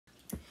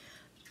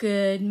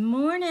Good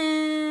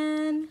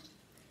morning.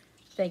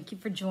 Thank you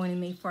for joining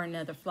me for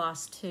another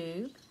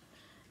Flosstube.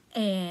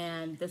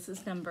 And this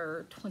is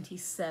number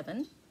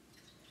 27.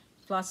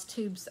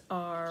 Flosstubes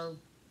are,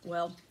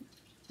 well,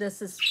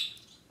 this is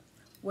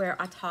where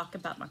I talk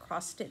about my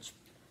cross stitch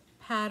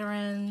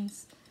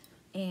patterns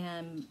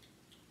and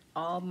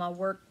all my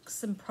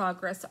works in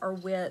progress or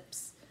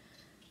WIPs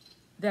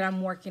that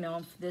I'm working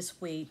on for this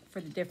week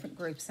for the different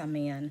groups I'm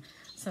in.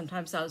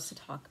 Sometimes I also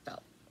talk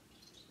about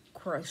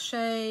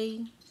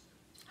crochet,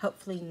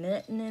 hopefully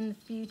knitting in the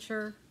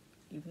future,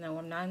 even though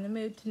I'm not in the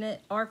mood to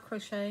knit or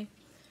crochet,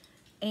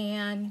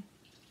 and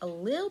a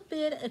little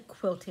bit of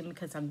quilting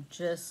because I'm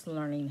just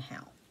learning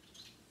how.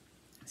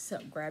 So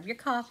grab your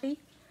coffee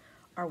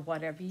or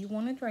whatever you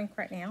want to drink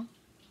right now.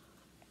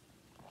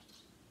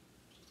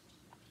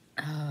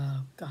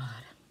 Oh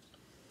God,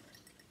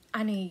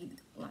 I need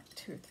like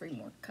 2 or 3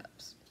 more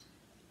cups.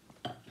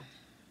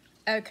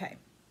 Okay,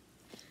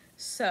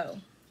 so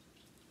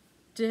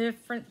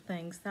different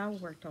things that I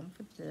worked on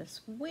for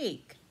this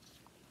week.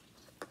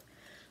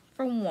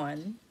 For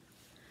one,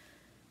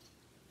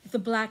 the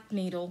Black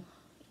Needle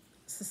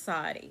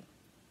Society.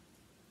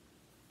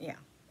 Yeah.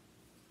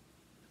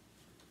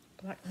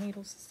 Black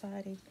Needle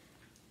Society.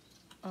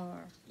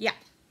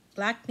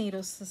 Black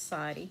Needle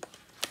Society.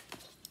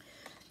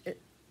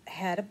 It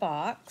had a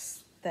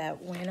box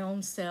that went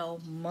on sale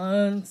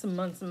months and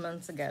months and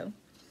months ago.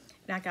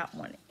 And I got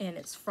one. And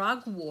it's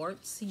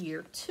Frogwarts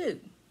Year 2.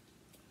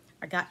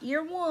 I got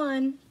Year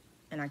 1,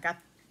 and I got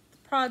the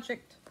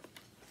project.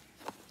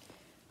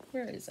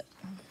 Where is it?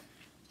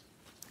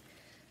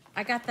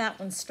 I got that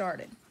one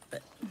started,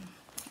 but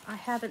I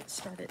haven't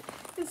started.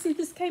 And see,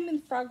 this came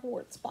in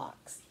Frogwarts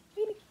box.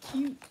 Ain't it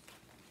cute?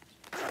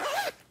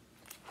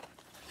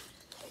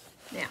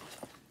 Now,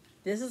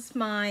 this is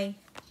my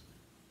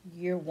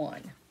Year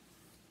 1.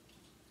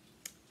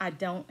 I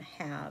don't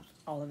have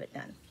all of it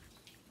done.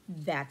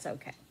 That's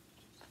okay.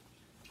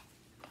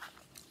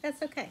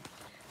 That's okay,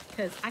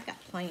 because I got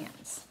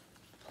plans.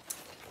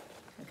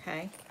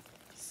 Okay,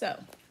 so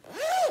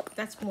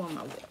that's one of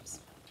my WIPs.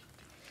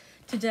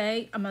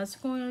 Today, I'm also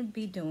going to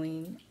be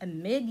doing a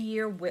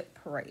mid-year WIP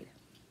parade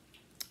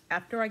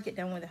after I get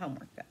done with the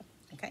homework, though.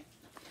 Okay,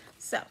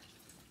 so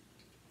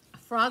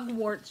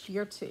Frogwarts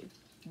Year 2.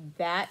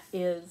 That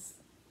is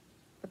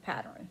the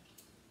pattern.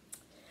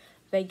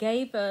 They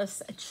gave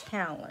us a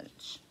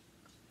challenge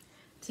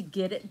to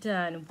get it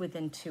done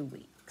within 2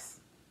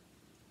 weeks.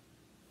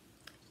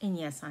 And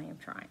yes, I am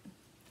trying.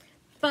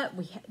 But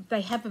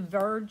they have a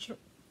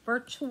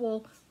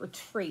virtual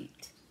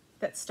retreat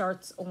that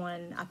starts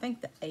on, I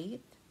think, the 8th.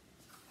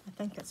 I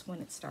think that's when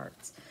it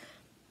starts.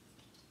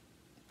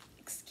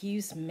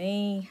 Excuse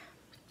me.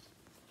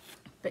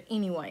 But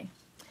anyway,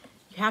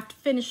 you have to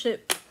finish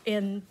it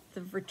in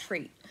the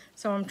retreat.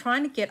 So I'm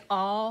trying to get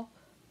all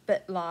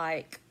but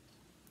like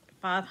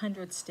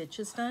 500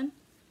 stitches done,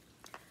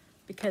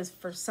 because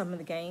for some of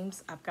the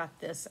games, I've got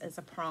this as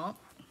a prompt.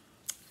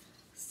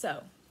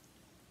 So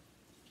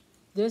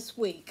this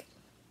week,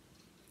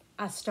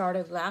 I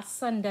started last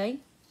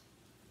Sunday,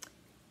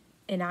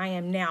 and I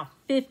am now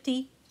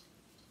 50%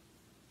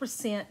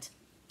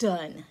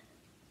 done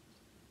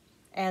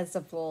as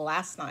of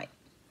last night.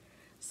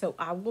 So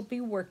I will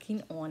be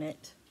working on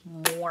it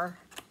more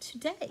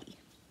today.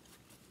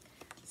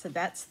 So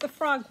that's the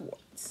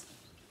Frogwarts,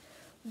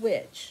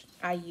 which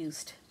I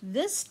used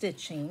this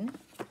stitching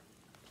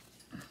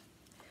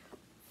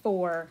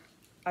for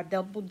a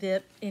double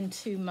dip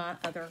into my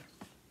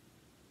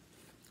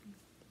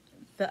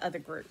the other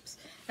groups.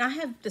 And I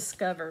have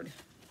discovered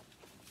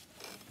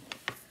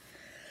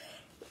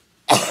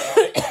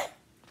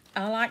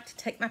I like to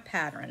take my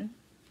pattern.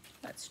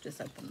 Let's just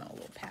open my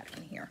little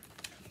pattern here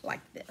like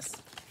this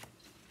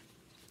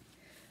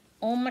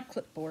on my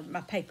clipboard,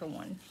 my paper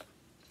one.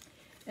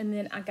 And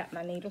then I got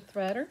my needle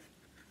threader,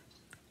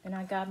 and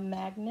I got a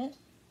magnet,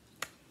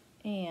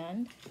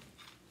 and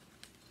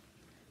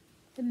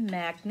the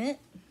magnet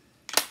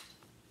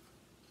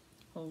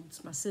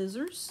holds my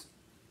scissors,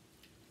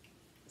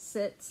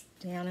 sits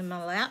down in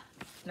my lap,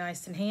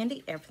 nice and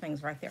handy.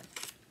 Everything's right there.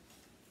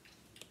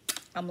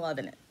 I'm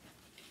loving it.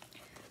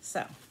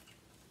 So,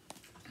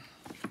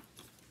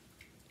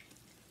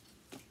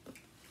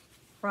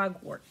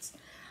 Frogwarts.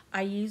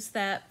 I use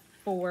that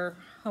for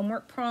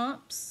homework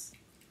prompts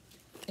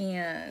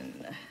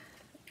and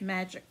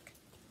magical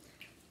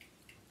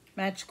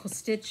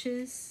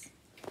stitches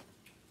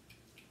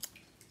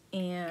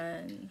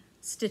and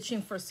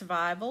stitching for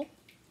survival.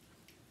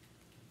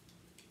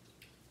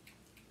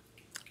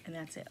 And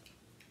that's it.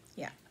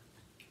 Yeah.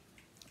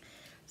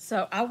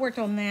 So I worked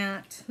on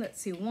that,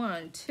 let's see,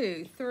 1,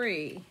 2,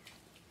 3,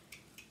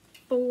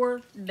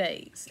 4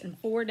 days. In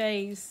 4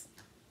 days,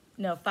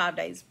 no, 5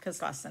 days,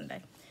 because last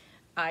Sunday,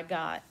 I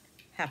got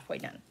halfway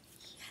done.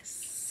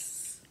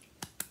 Yes.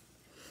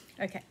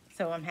 Okay,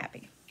 so I'm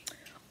happy.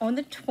 On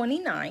the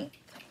 29th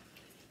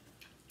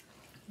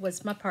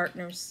was my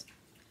partner's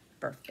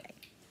birthday.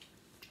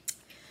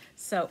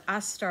 So I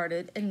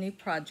started a new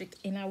project,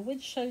 and I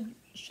would show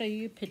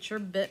you a picture,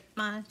 but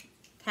my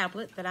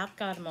tablet that I've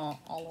got them all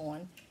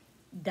on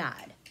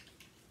died.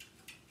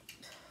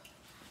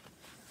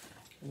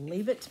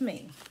 Leave it to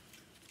me.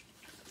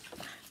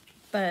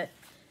 But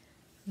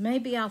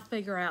maybe I'll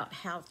figure out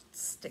how to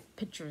stick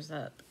pictures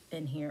up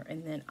in here,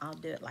 and then I'll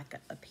do it like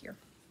up here.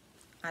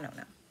 I don't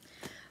know.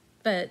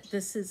 But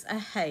this is a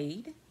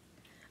HAED,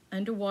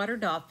 Underwater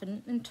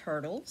Dolphin and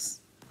Turtles.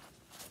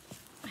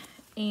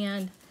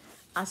 And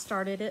I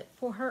started it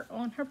for her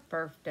on her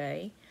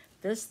birthday.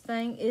 This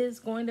thing is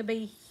going to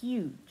be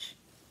huge.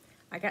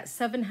 I got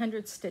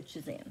 700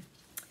 stitches in.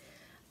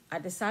 I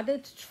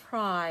decided to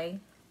try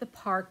the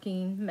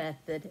parking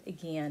method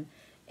again,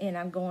 and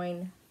I'm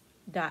going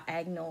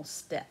diagonal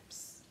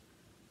steps.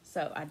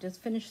 So I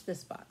just finished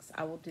this box.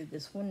 I will do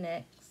this one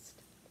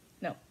next.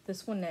 No,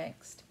 this one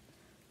next.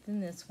 Then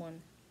this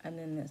one, and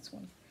then this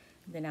one.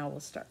 Then I will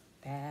start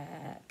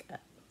back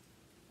up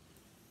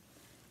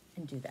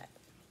and do that.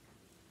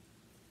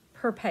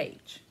 Per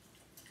page.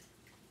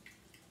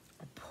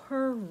 Or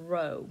per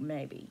row,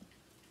 maybe.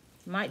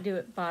 Might do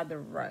it by the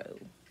row.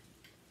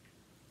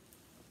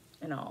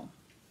 And all.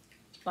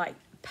 Like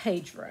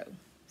page row.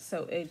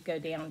 So it'd go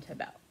down to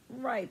about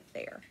right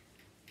there.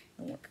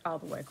 And work all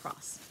the way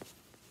across.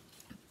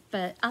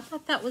 But I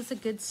thought that was a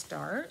good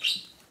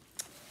start.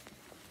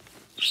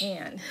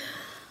 And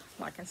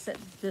like I said,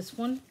 this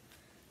one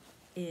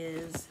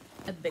is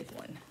a big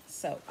one.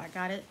 So I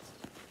got it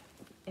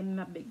in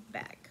my big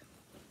bag.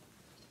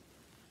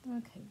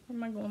 Okay, where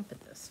am I going to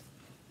put this?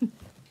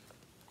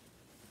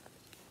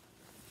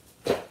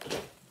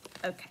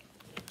 Okay.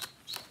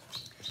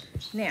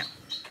 Now,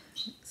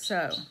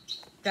 so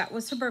that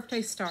was her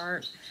birthday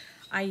start.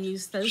 I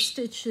used those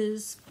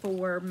stitches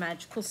for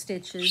magical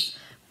stitches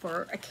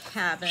for a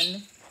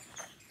cabin.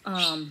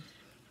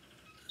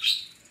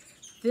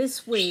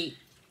 This week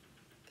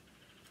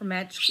for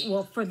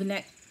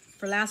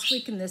for last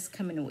week and this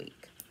coming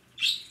week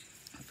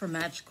for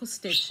magical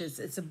stitches,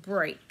 it's a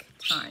break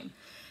time,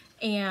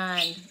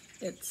 and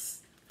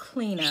it's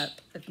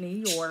cleanup of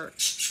New York,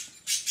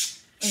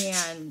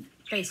 and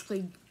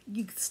basically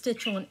you can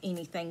stitch on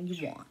anything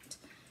you want,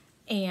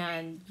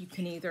 and you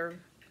can either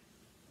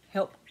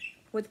help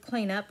with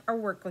cleanup or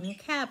work on your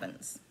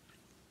cabins.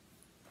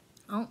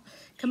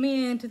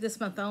 Coming into this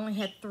month, I only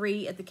had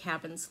 3 of the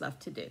cabins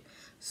left to do.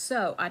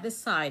 So I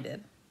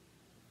decided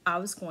I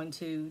was going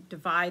to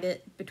divide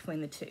it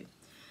between the 2.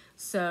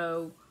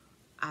 So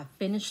I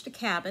finished the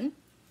cabin,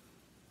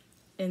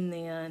 and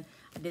then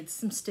I did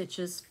some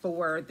stitches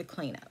for the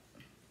cleanup.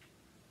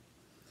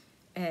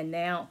 And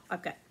now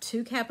I've got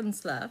 2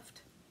 cabins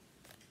left,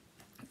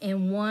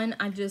 and one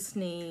I just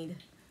need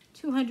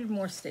 200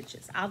 more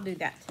stitches. I'll do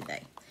that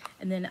today.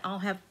 And then I'll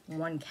have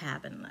 1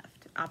 cabin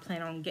left. I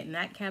plan on getting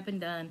that cabin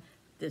done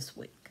this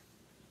week.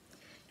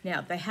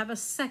 Now, they have a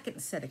second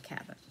set of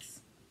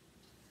cabins.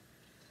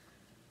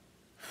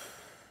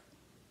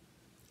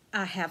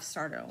 I have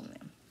started on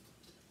them.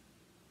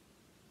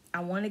 I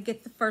want to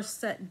get the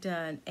first set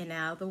done and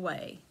out of the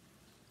way,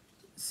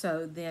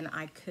 so then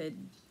I could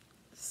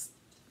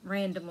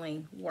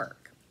randomly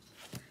work.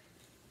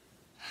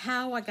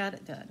 How I got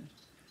it done.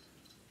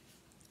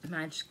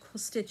 Magical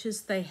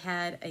Stitches, they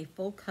had a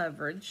full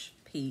coverage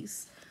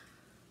piece.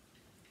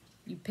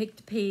 You picked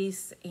a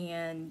piece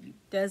and you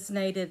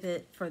designated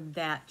it for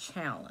that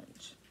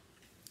challenge.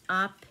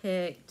 I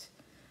picked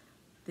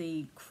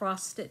the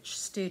Cross Stitch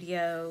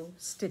Studio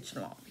Stitch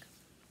Along.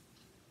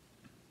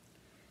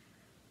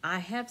 I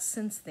have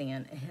since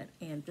then,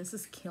 and this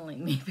is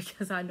killing me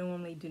because I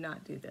normally do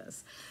not do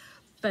this,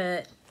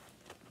 but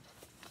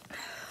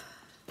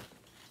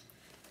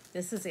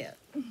this is it.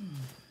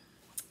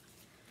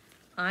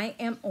 I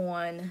am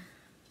on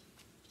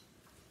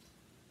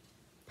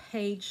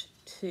page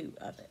 2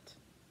 of it.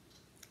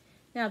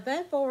 Now,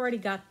 they've already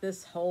got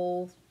this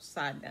whole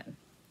side done,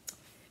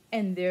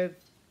 and they've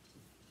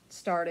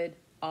started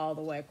all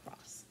the way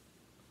across,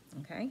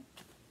 okay?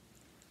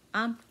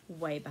 I'm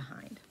way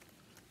behind.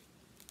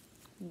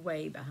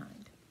 Way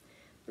behind.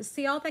 But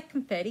see all that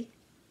confetti?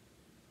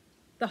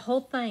 The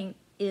whole thing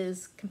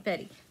is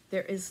confetti.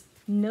 There is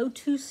no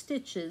 2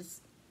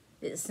 stitches,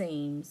 it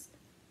seems,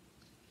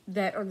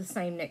 that are the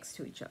same next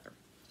to each other.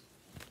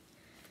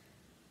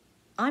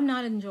 I'm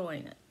not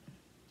enjoying it.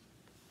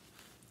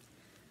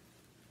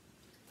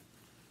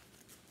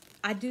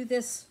 I do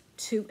this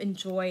to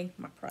enjoy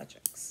my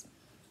projects.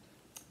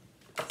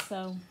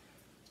 So,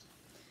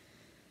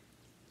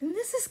 and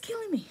this is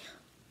killing me.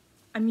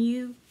 I'm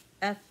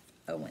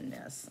UFOing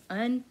this.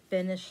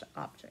 Unfinished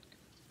object.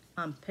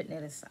 I'm putting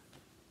it aside.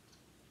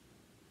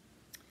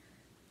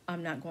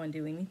 I'm not going to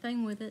do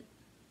anything with it.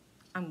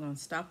 I'm going to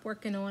stop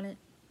working on it.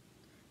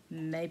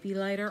 Maybe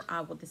later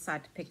I will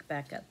decide to pick it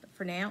back up. But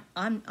for now,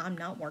 I'm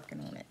not working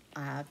on it.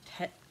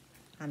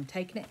 I'm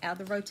taking it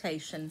out of the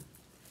rotation.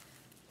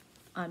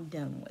 I'm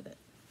done with it.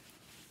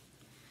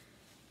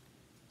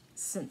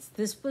 Since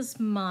this was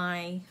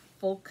my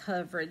full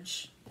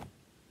coverage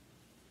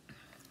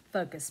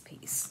focus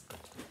piece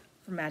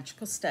for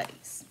Magical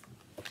Studies,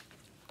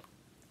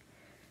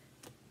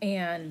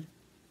 and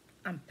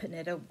I'm putting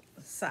it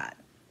aside.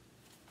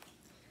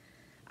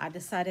 I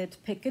decided to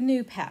pick a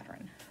new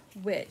pattern,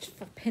 which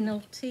for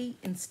penalty,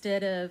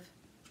 instead of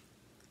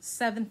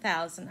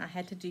 7,000, I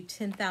had to do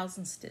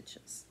 10,000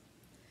 stitches.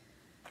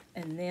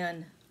 And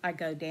then I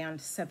go down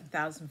to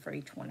 7,000 for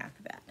each one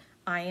after that.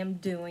 I am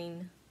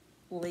doing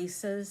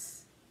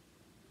Lisa's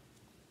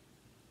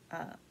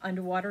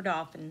Underwater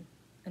Dolphin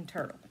and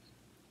Turtle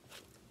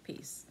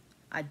piece.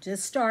 I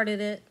just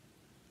started it,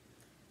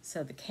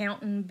 so the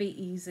counting would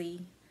be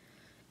easy.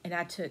 And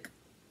I took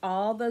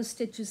all those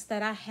stitches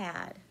that I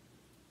had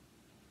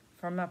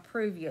from my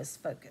previous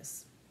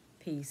focus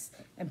piece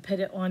and put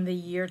it on the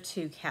year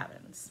 2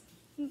 cabins.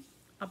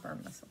 I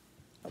burned myself.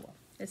 Oh well,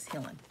 it's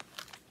healing.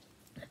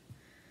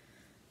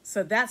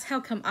 So that's how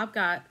come I've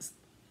got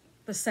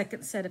the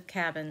second set of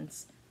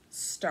cabins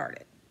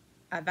started.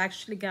 I've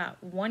actually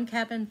got one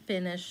cabin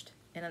finished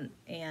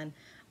and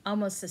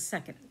almost a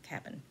second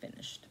cabin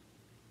finished.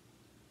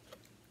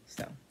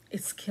 So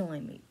it's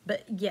killing me.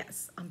 But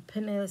yes, I'm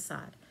putting it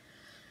aside.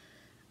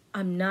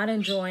 I'm not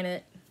enjoying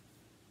it.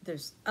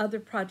 There's other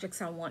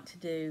projects I want to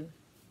do.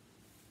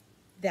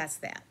 That's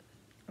that.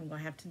 I'm going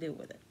to have to deal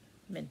with it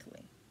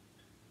mentally.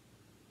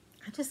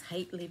 I just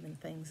hate leaving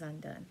things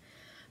undone.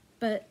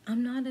 But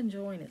I'm not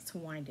enjoying it, so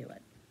why do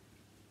it?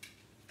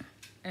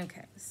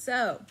 Okay,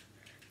 so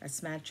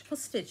that's Magical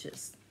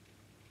Stitches.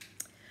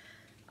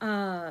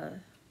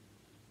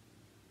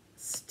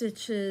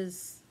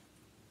 Stitches,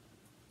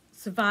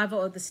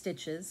 Survival of the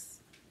Stitches.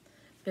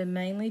 Been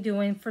mainly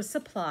doing for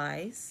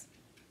supplies.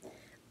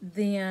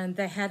 Then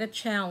they had a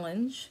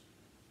challenge,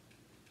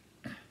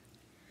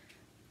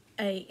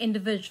 a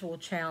individual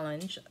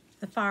challenge,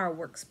 the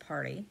fireworks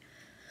party.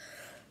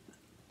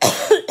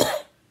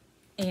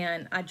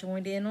 And I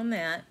joined in on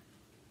that.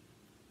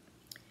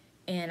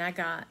 And I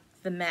got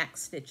the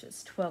max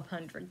stitches,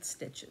 1,200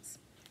 stitches.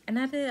 And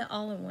I did it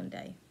all in one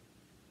day.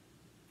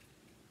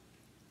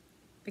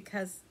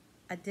 Because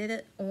I did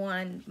it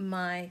on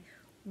my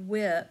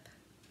WIP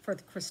for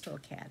the Crystal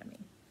Academy.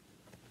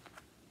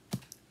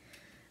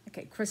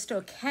 Okay, Crystal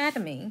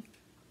Academy,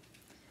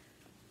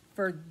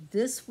 for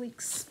this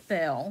week's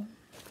spell,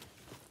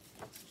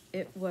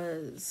 it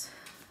was,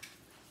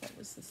 what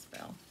was the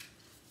spell?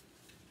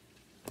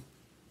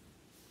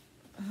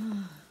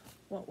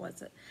 What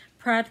was it?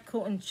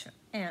 Practical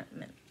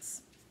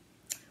Enchantments,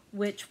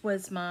 which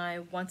was my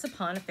Once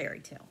Upon a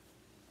Fairytale,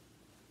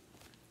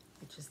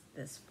 which is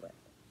this WIP.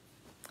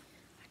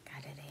 I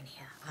got it in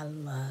here. I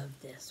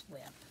love this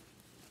WIP.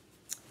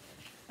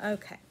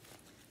 Okay,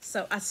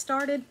 so I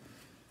started,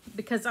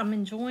 because I'm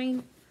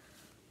enjoying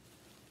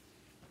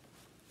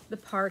the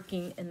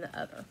parking in the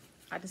other.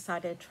 I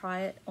decided to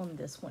try it on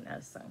this one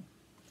also.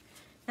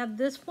 Now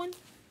this one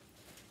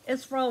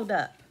is rolled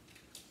up.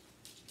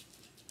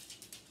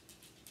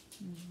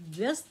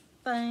 This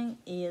thing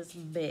is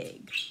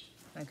big,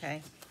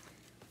 okay?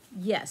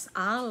 Yes,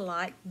 I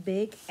like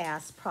big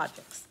ass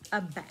projects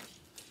about.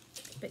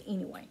 But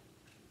anyway.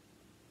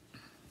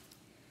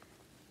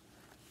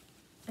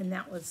 And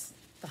that was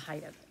the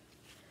height of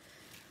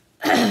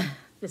it.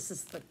 This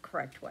is the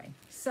correct way.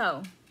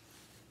 So,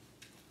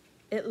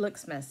 it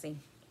looks messy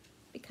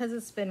because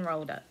it's been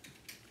rolled up.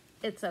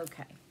 It's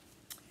okay.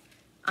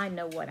 I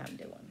know what I'm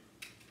doing.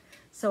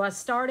 So I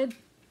started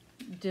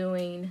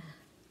doing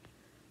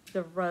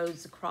the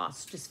rows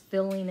across, just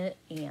filling it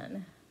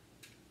in.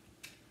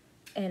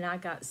 And I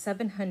got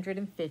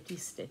 750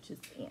 stitches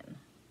in.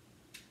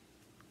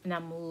 And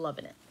I'm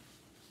loving it.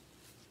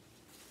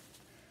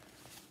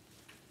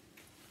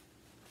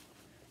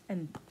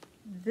 And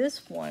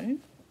this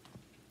one,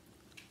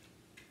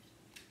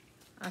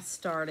 I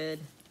started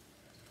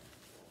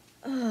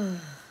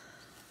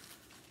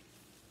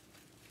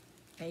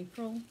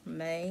April,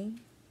 May,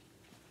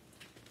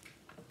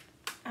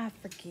 I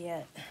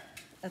forget,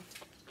 of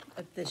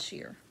this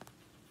year.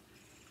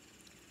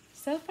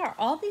 So far,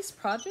 all these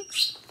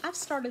projects I've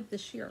started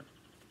this year.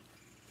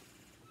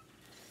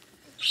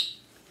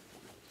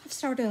 I've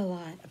started a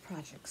lot of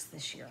projects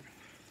this year.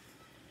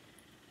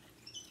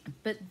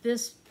 But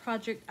this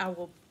project I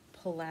will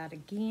pull out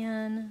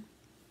again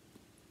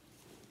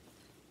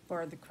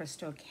for the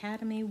Crystal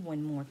Academy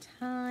one more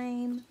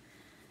time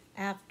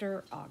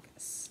after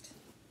August,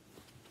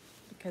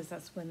 because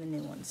that's when the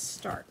new ones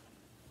start.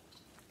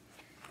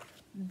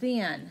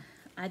 Then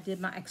I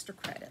did my extra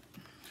credit.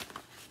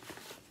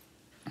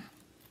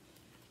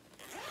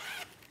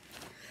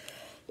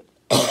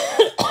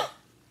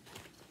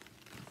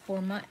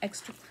 For my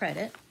extra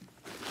credit,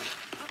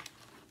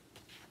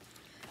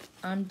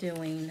 I'm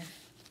doing,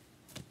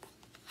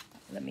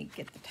 let me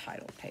get the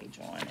title page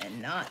on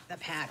and not the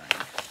pattern.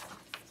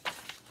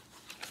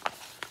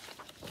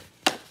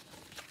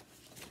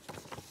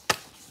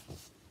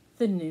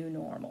 The New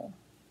Normal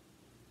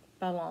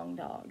by Long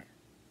Dog.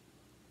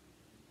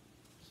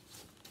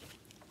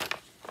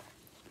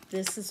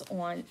 This is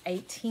on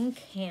 18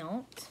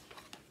 count.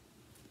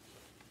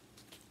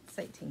 It's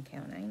 18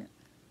 count, ain't it?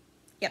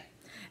 Yep.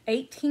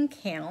 18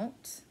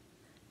 count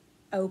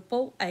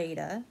Opal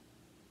Ada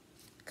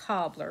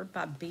Cobbler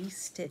by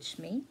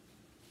BeStitchMe.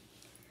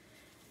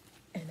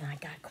 And I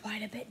got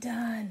quite a bit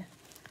done.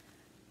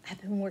 I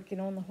I've been working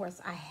on the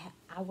horse. I had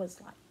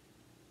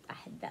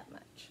that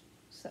much.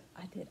 So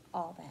I did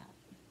all that.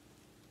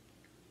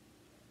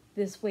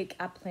 This week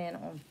I plan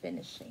on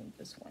finishing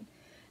this one.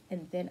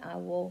 And then I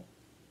will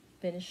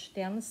finish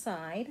down the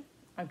side.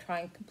 I'm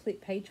trying to complete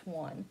page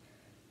 1.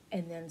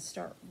 And then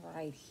start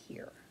right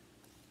here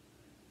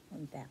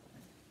on that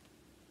one.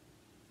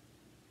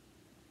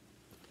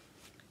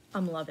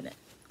 I'm loving it.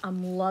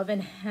 I'm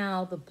loving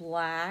how the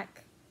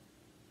black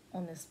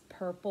on this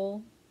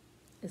purple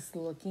is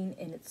looking,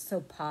 and it's so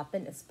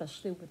popping,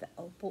 especially with the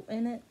opal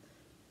in it.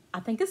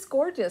 I think it's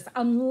gorgeous.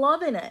 I'm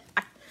loving it.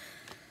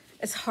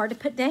 It's hard to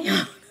put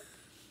down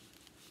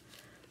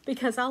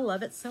because I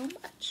love it so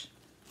much.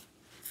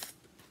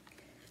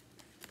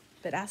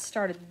 But I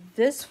started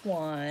this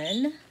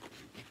one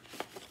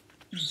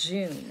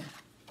June.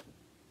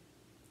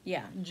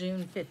 Yeah,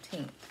 June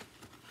 15th.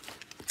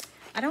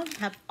 I don't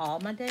have all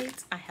my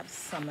dates. I have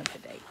some of the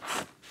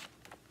dates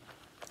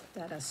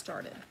that I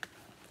started.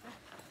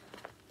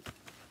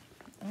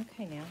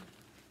 Okay, now.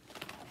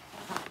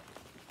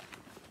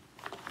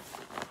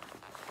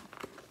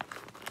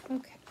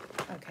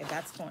 Okay,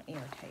 that's going to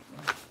irritate me.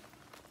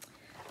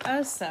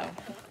 Oh, so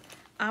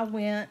I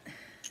went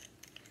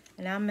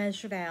and I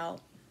measured out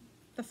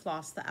the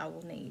floss that I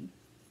will need.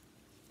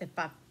 If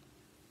I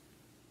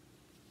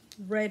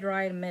read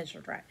right and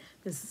measured right.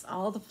 This is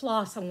all the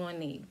floss I'm going to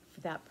need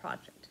for that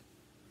project.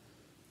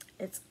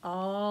 It's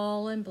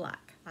all in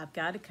black. I've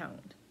got it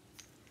coned.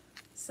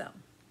 So,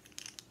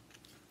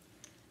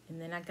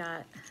 and then I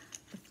got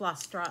the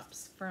floss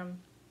drops from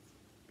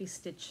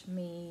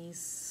BeStitchMe's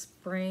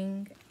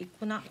Spring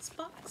Equinox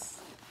box.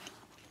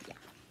 Yeah.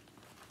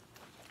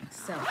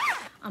 So,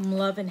 I'm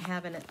loving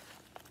having it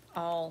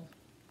all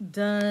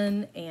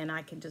done, and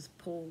I can just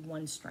pull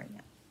one string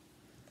out.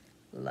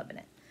 Loving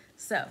it.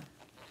 So,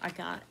 I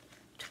got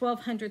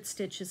 1,200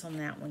 stitches on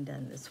that one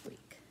done this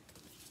week.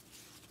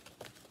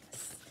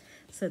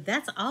 So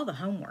that's all the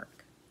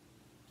homework.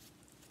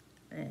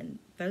 And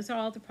those are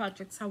all the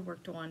projects I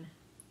worked on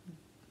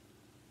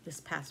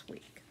this past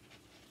week.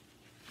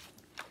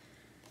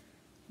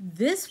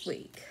 This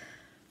week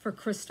for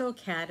Crystal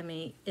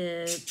Academy,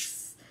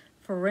 it's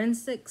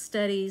Forensic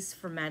Studies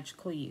for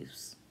Magical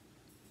Use.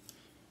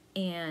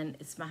 And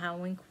it's my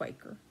Halloween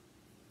Quaker.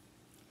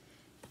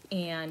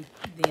 And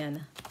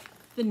then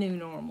the new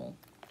normal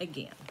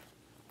again.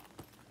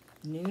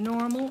 New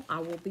normal, I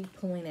will be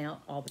pulling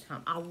out all the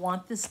time. I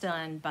want this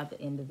done by the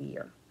end of the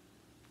year.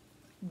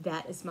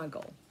 That is my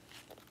goal.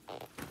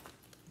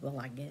 Will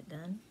I get it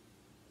done?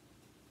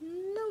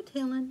 No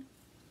telling.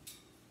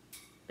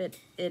 But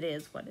it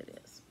is what it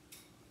is.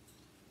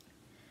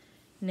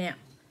 Now,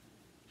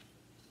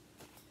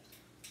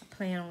 I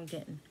plan on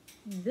getting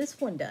this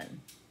one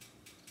done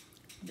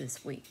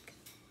this week.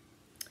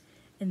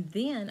 And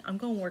then I'm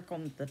going to work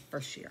on the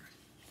first year.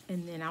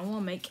 And then I want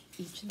to make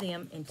each of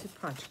them into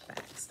project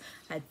bags.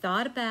 I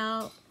thought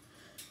about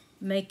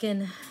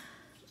making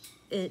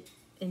it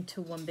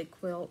into one big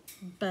quilt,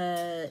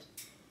 but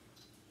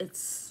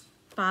it's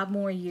 5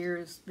 more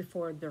years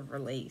before they're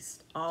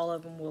released. All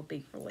of them will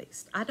be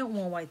released. I don't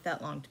want to wait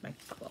that long to make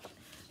a quilt.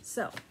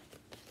 So,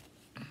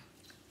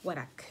 what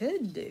I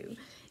could do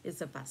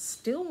is if I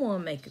still want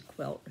to make a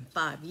quilt in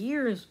 5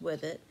 years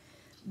with it,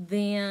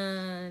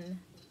 then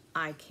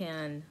I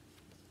can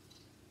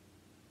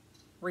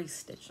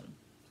restitch them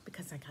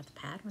because I got the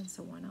pattern,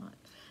 so why not?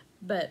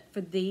 But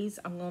for these,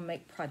 I'm going to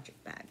make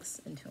project bags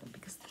into them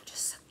because they're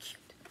just so cute.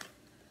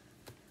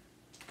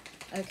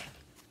 Okay,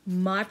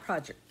 my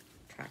project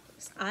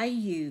trackers. I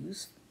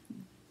use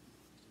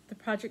the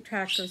project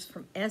trackers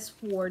from S.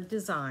 Ward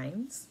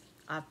Designs.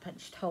 I've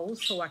punched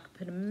holes so I can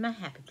put them in my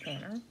Happy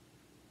Planner.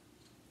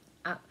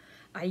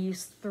 I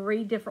use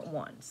 3 different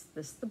ones.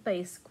 This is the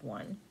basic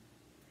one.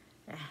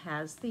 It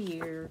has the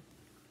year,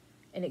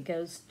 and it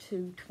goes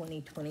to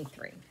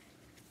 2023.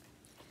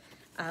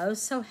 I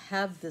also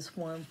have this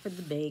one for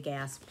the big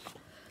ass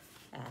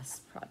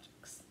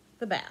projects,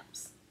 the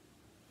Babs.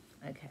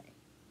 Okay,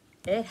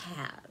 it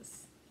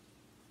has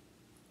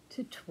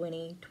to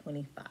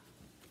 2025.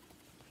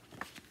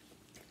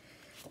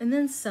 And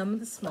then some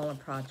of the smaller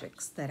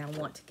projects that I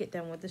want to get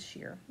done with this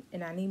year,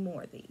 and I need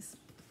more of these,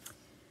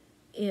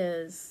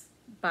 is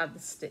by the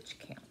stitch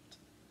count.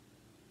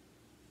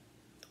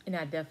 And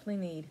I definitely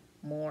need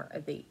more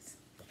of these.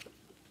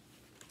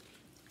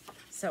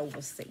 So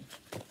we'll see.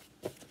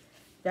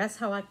 That's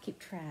how I keep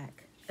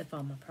track of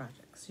all my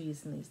projects,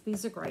 using these.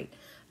 These are great.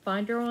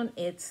 Find her on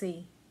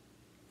Etsy.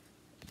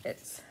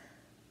 It's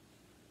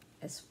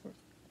S.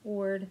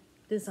 Ward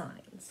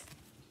Designs.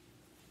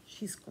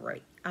 She's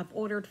great. I've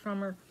ordered from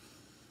her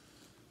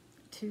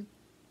 2,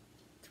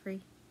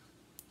 3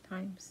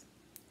 times.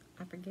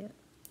 I forget.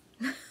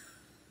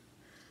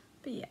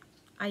 But yeah,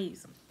 I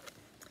use them.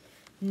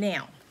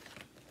 Now,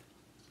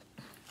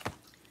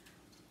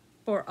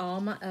 for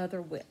all my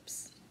other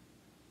WIPs.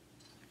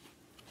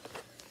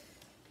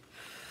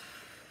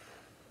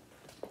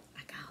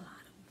 I got a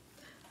lot of them.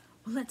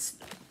 Well, let's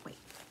wait.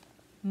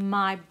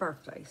 My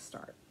birthday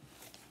start.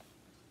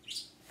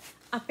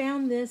 I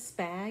found this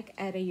bag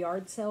at a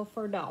yard sale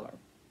for $1.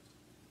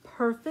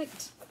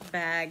 perfect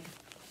bag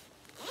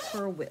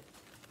for a WIP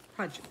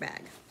project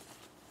bag.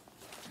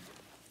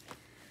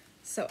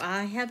 So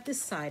I have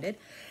decided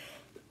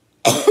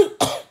to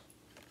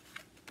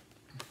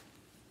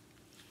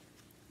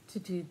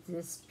do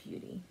this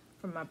beauty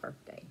for my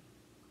birthday.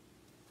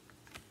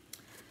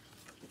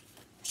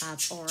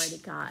 I've already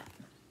got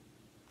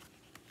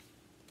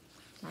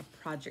my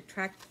project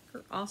tracker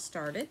all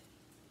started.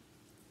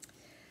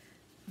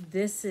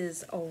 This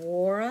is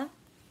Aurora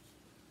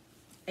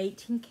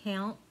 18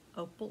 count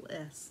opal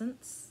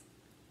essence.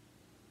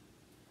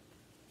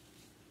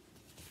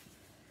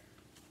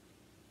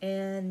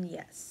 And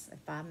yes,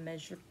 if I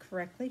measured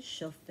correctly,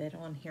 she'll fit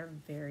on here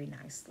very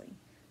nicely.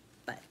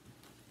 But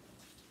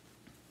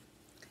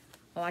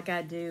all I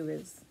gotta do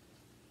is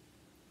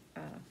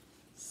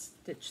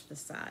stitch the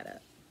side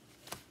up.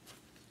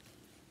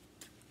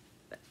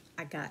 But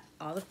I got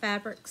all the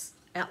fabrics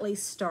at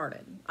least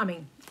started. I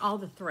mean, all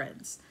the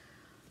threads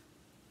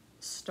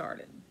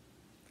started.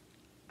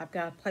 I've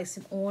got to place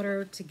an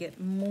order to get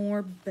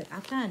more, but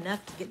I've got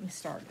enough to get me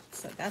started.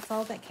 So that's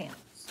all that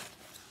counts.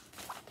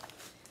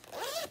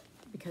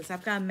 Because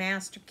I've got a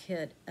master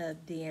kit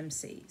of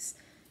DMCs,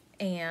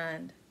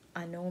 and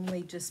I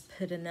normally just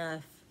put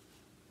enough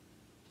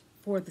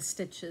for the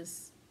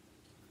stitches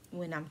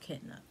when I'm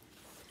kitting up.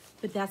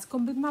 But that's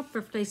going to be my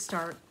birthday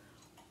start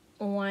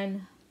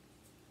on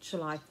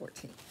July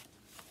 14th,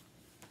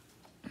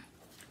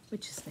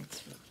 which is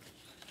next week.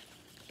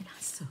 And I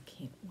still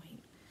can't wait.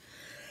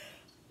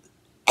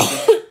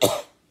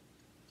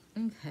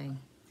 Okay.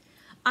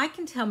 I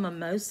can tell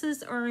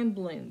mimosas are in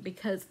bloom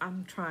because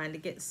I'm trying to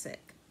get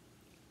sick.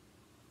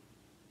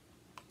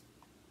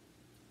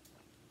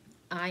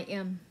 I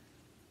am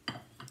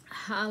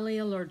highly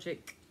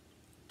allergic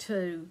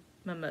to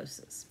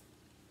mimosas.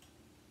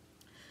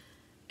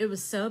 It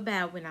was so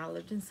bad when I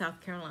lived in South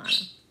Carolina,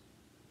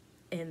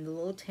 in the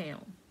little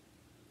town.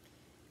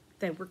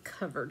 They were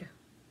covered.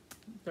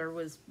 There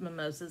was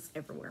mimosas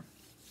everywhere.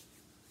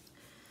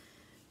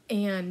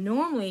 And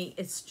normally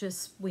it's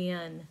just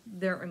when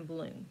they're in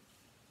bloom.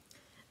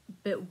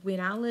 But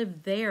when I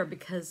lived there,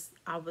 because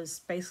I was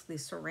basically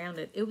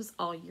surrounded, it was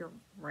all year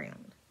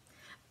round.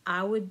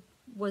 I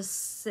was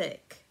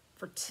sick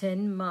for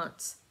 10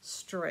 months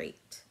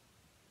straight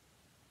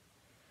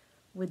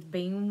with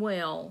being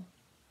well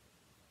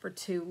for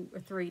 2 or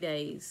 3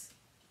 days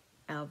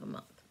out of a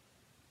month.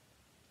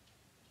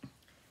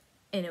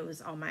 And it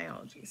was all my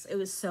allergies. It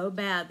was so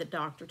bad the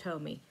doctor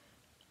told me,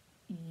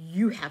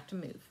 you have to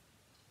move.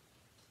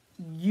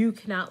 You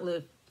cannot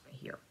live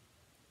here.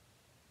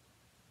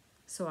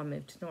 So I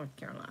moved to North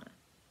Carolina.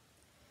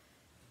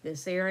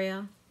 This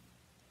area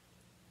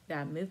that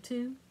I moved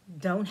to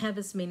don't have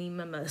as many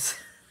mimosa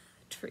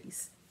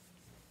trees.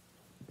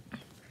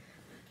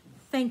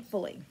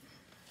 Thankfully.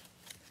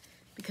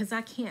 Because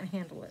I can't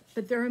handle it.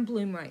 But they're in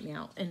bloom right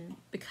now. And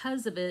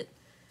because of it,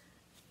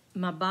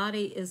 my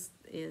body is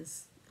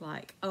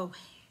like, oh,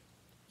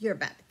 you're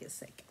about to get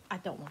sick. I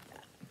don't want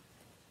that.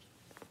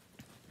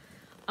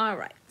 All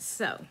right,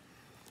 so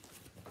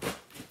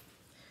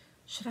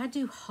should I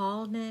do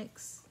haul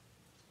next?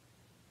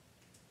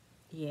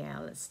 Yeah,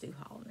 let's do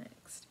haul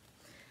next.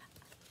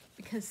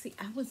 Because, see,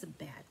 I was a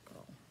bad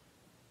girl.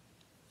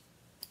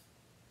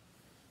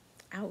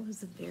 I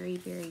was a very,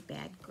 very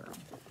bad girl.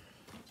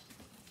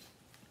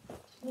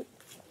 Oh.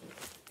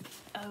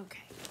 Okay.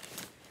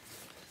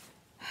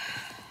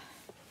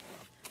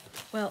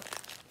 Well,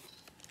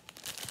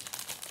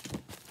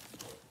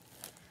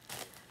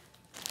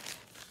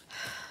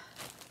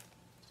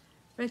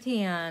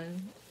 Retian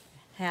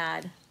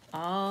had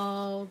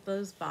all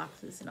those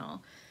boxes and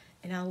all,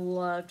 and I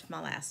loved my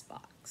last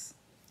box.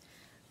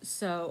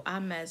 So I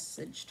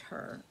messaged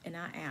her and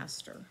I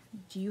asked her,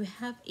 do you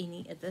have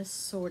any of the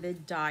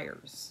sorted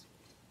dyers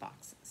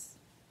boxes?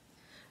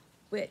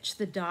 Which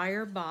the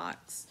dyer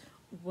box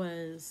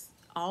was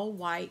all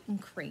white and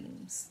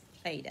creams,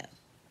 Ada.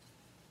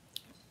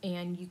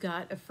 And you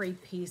got a free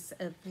piece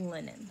of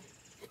linen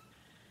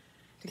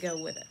to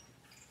go with it.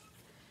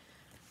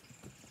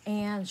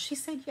 And she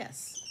said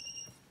yes.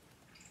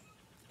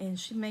 And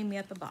she made me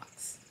up a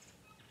box.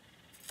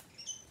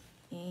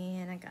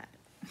 And I got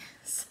it.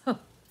 So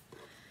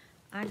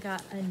I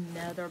got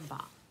another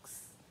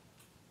box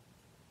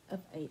of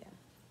Ada.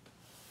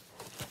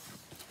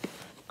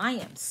 I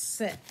am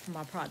set for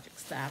my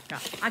projects that I've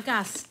got. I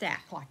got a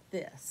stack like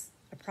this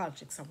of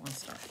projects I want to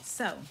start.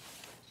 So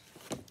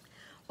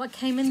what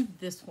came in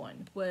this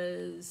one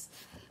was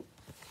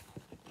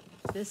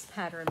this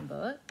pattern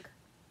book.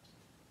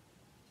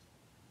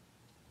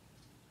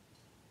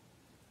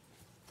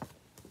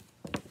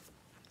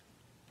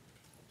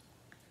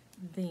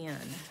 Then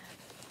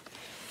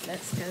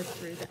let's go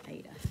through the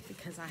Ada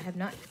because I have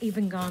not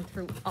even gone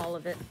through all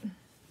of it.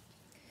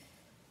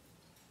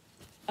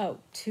 Oh,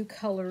 2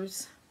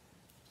 colors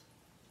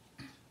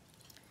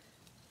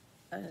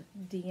of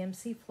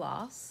DMC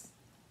floss,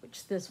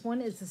 which this one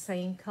is the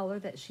same color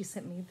that she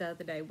sent me the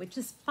other day, which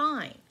is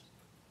fine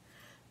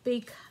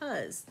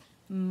because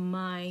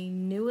my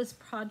newest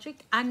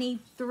project, I need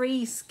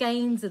 3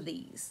 skeins of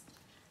these.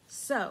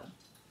 So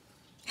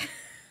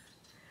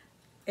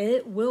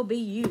It will be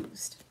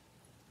used.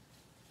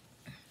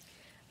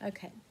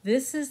 Okay,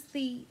 this is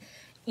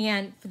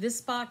and for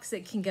this box,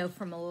 it can go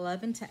from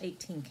 11 to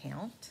 18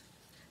 count.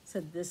 So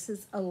this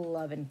is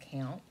 11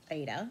 count,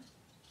 Ada.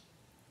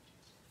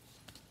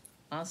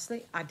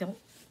 Honestly, I don't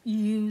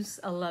use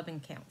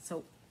 11 count,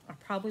 so I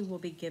probably will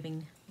be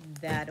giving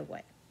that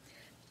away.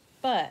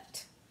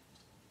 But,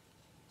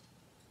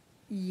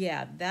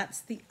 yeah,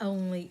 that's the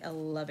only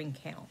 11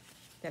 count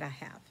that I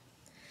have.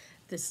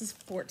 This is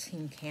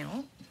 14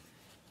 count.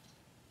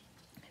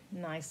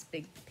 Nice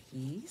big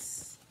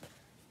piece.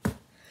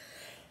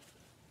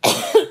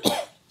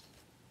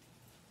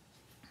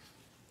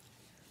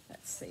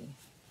 Let's see.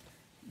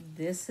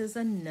 This is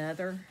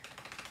another,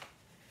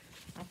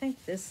 I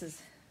think this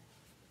is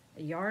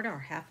a yard or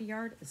half a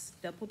yard. It's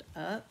doubled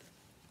up.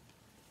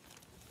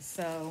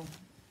 So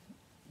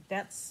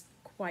that's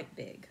quite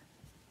big.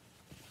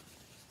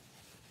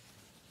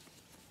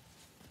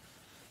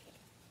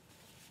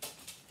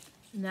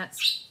 And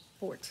that's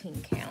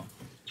 14 count.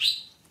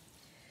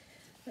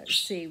 Let's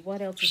see,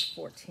 what else is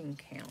 14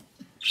 count?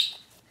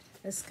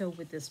 Let's go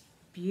with this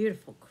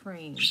beautiful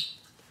cream.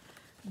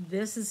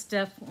 This is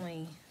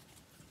definitely,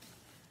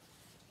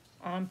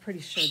 I'm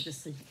pretty sure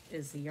this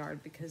is a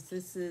yard because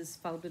this is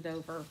folded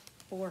over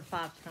 4 or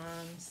 5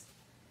 times.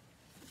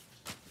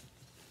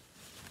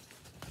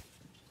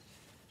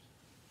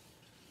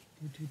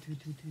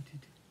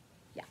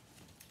 Yeah,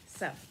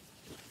 so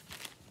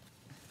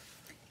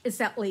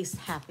it's at least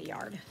half a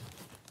yard.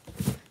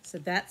 So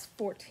that's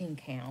 14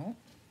 count.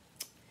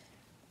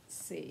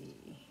 Let's see.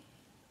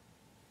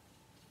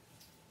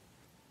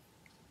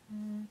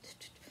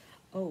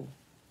 Oh,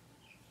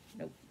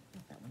 nope,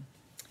 not that one.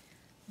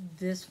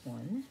 This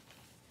one,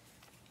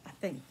 I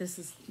think this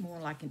is more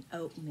like an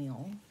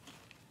oatmeal.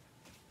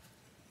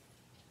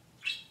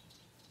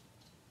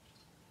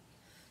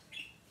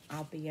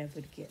 I'll be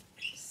able to get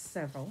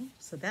several,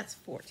 so that's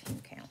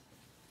 14 count.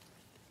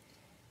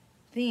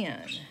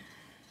 Then,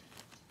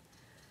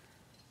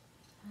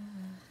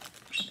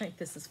 I think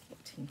this is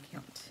 14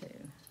 count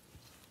too.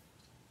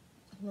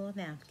 A little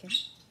napkin.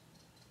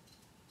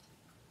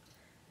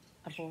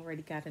 I've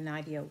already got an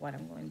idea of what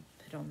I'm going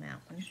to put on that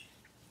one.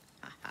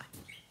 Aha.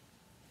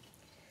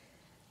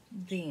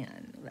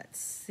 Then, let's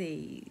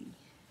see.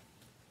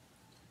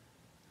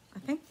 I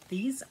think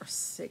these are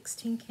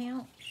 16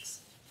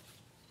 counts.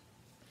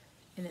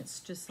 And it's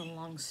just a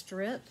long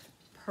strip,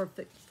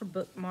 perfect for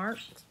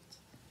bookmarks,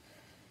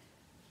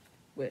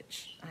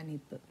 which I need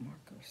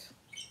bookmarkers.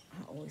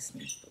 I always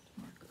need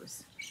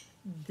bookmarkers.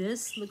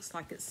 This looks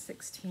like it's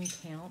 16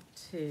 count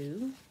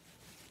too.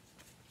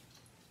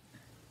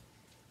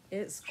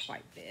 It's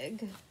quite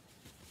big.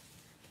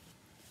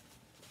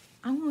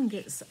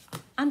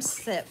 I'm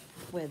set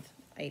with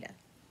Ada.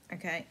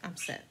 Okay, I'm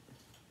set.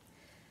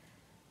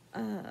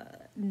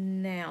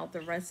 Now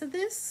the rest of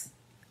this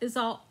is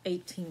all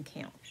 18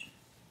 count,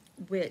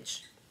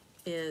 which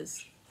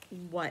is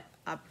what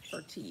I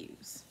prefer to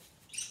use.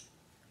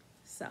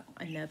 So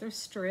another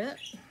strip.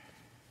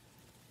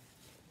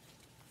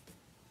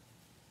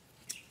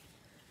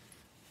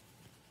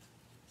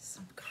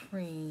 Some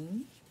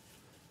cream.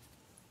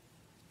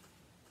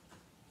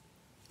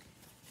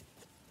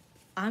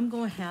 I'm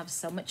going to have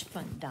so much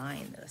fun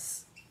dyeing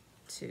this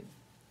too.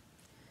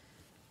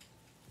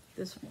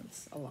 This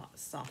one's a lot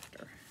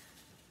softer.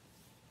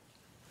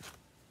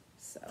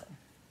 So,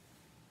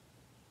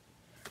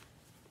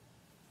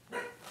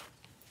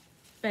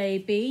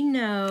 baby,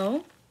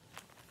 no.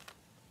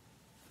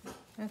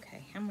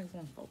 Okay, how am I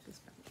going to fold this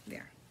back?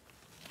 There.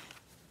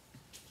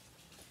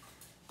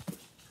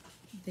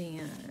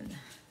 Then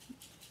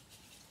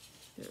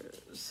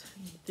there's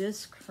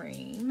this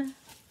cream.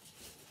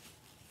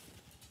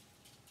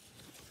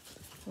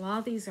 A lot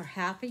of these are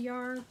half a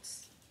yard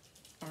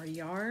or a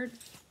yard.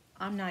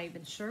 I'm not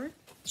even sure.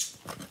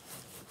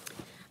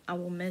 I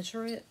will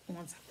measure it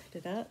once I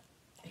put it up.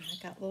 And I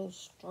got little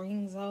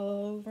strings all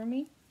over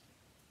me.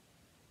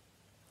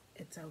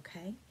 It's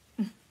okay.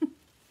 I've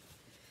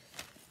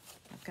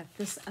got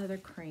this other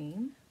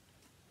cream.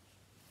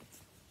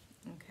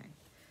 Okay.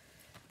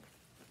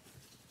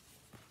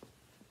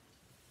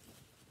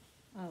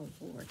 Oh,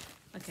 Lord.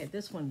 Okay,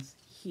 this one's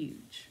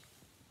huge.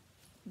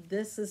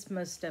 This is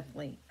most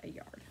definitely a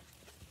yard.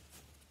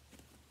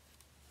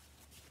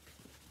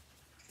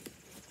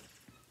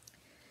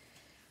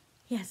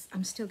 Yes,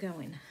 I'm still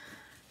going.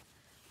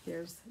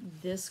 There's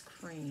this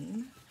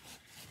cream.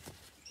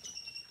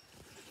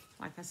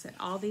 Like I said,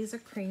 all these are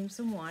creams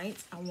and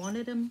whites. I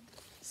wanted them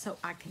so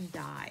I can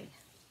dye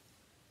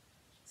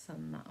some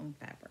of my own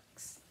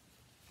fabrics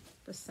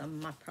for some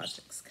of my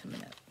projects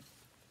coming up.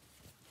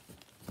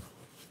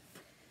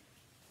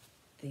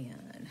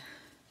 Then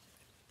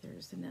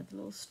there's another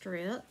little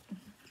strip.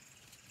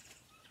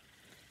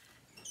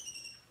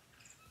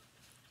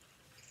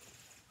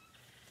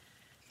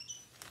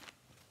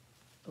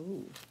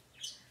 Oh,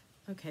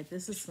 okay,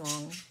 this is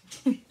long.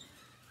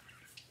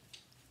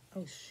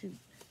 Oh, shoot.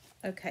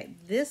 Okay,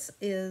 this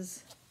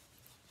is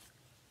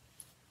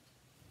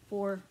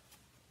 4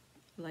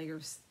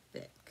 layers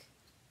thick.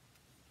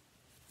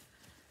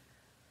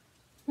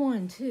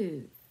 1,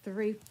 2,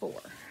 3, 4.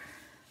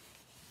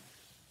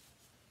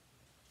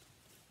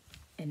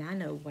 And I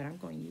know what I'm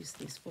going to use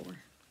these for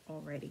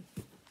already.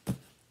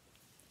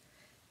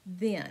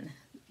 Then,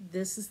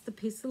 this is the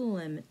piece of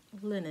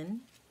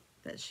linen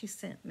that she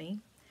sent me.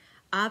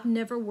 I've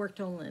never worked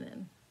on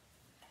linen,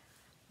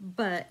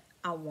 but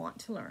I want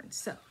to learn.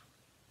 So,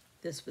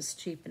 this was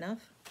cheap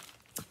enough.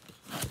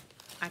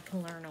 I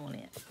can learn on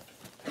it.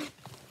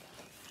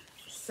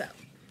 So,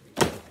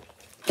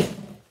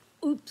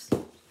 oops.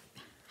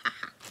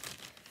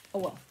 Oh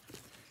well.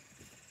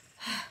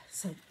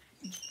 So,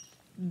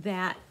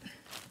 that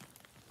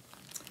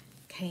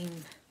came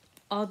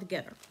all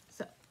together.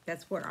 So,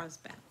 that's where I was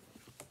at.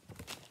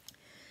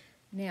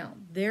 Now,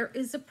 there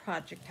is a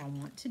project I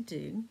want to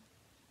do,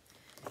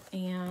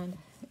 and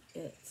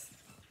it's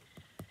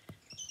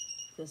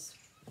this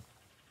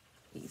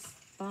piece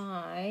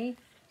by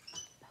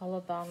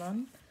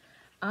Paladonum.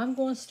 I'm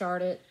going to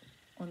start it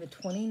on the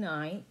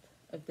 29th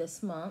of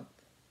this month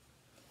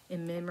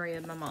in memory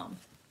of my mom.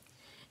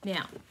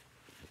 Now,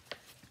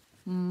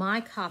 my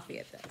copy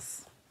of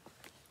this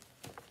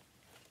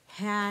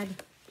had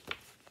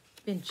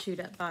been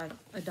chewed up by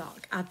a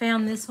dog. I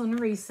found this on a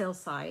resale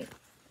site.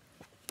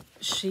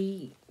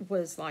 She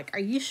was like, "Are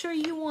you sure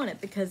you want it?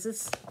 Because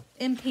it's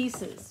in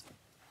pieces."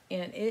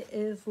 And it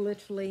is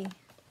literally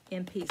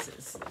in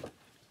pieces.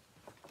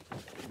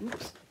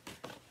 Oops.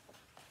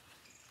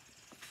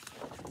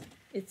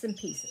 It's in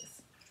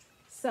pieces.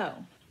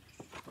 So,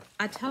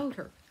 I told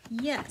her,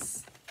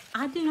 yes,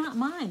 I do not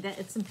mind that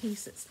it's in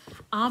pieces.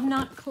 I'm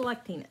not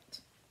collecting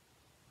it.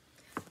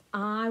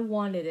 I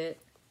wanted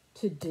it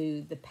to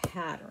do the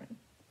pattern.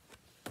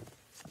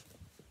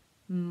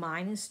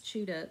 Mine is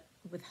chewed up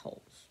with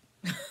holes.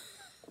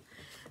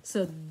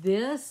 So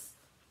this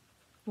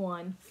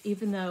one,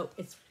 even though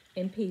it's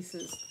in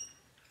pieces,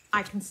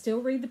 I can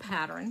still read the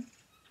pattern,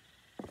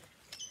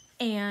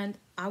 and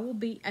I will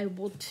be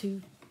able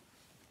to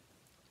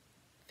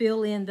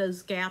fill in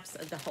those gaps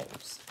of the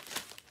holes.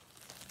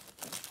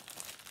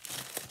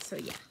 So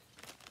yeah,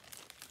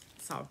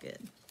 it's all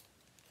good.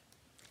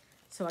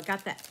 So I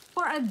got that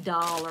for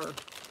 $1,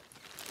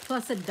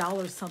 plus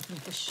 $1 something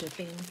for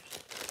shipping.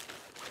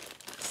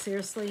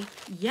 Seriously,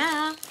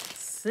 yeah,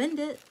 send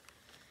it.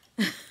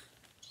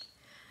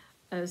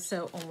 Oh,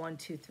 so on 1,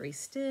 2, 3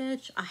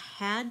 stitch, I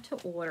had to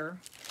order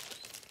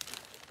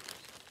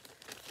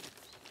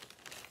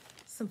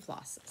some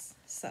flosses.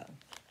 So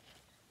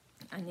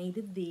I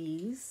needed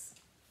these,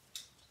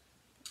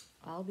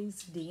 all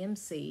these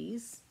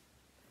DMCs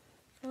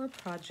for a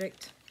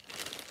project.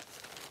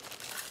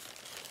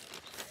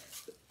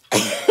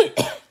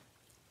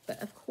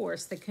 But of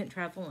course, they couldn't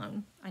travel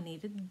alone. I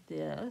needed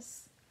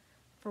this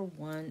for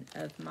one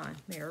of my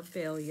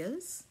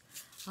Mirabilias,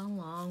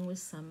 along with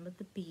some of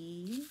the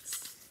beads.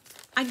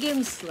 I get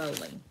them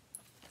slowly.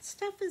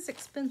 Stuff is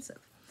expensive.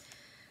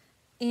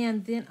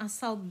 And then I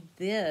saw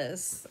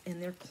this in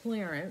their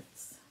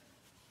clearance,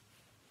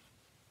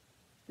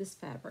 this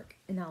fabric,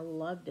 and I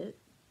loved it.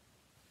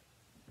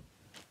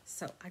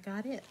 So I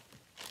got it.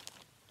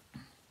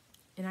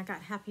 And I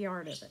got half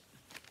yard of it.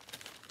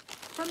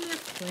 From their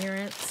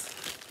clearance.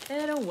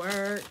 It'll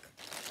work.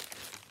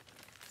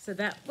 So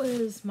that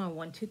was my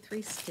 1, 2,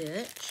 3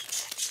 stitch.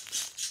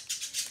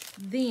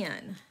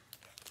 Then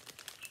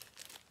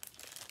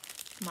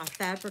my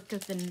fabric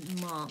of the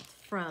month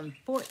from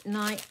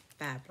Fortnite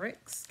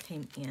Fabrics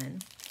came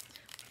in,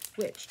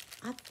 which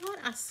I thought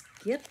I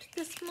skipped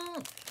this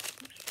month.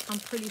 I'm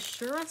pretty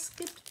sure I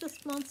skipped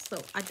this month,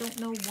 so I don't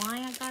know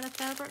why I got a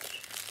fabric.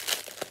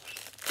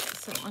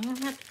 So I'm going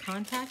to have to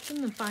contact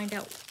them and find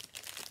out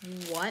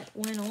what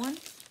went on.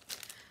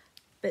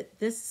 But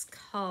this is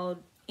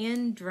called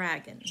In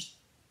Dragon.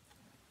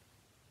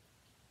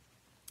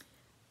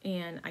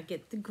 And I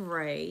get the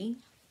gray.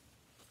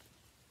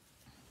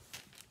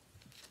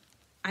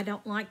 I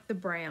don't like the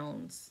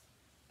browns,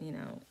 you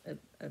know,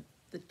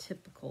 the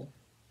typical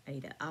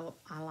Ada.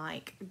 I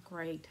like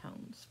gray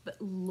tones. But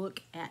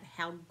look at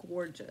how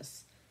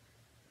gorgeous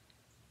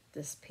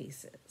this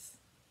piece is.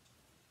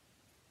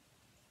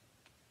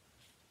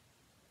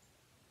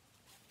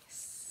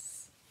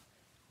 Yes.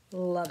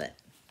 Love it.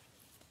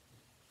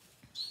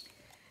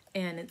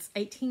 And it's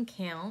 18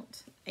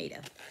 count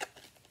Ada.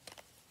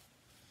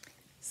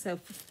 So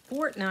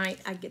for Fortnite,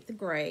 I get the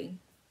gray,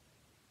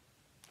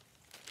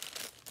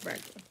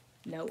 regular,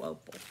 no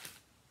opal,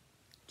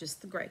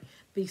 just the gray.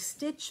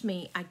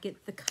 BeStitchMe, I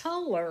get the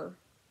color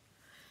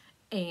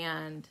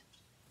and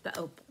the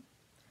opal.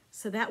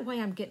 So that way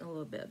I'm getting a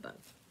little bit of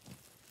both.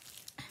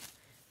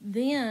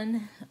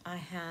 Then I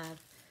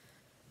have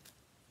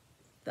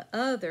the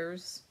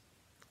others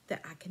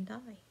that I can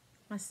dye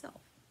myself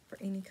for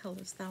any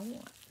colors that I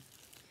want.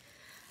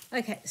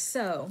 Okay,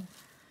 so,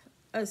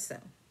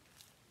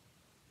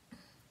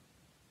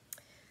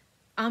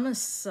 I'm a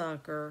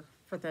sucker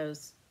for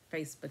those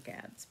Facebook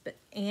ads, but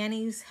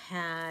Annie's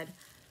had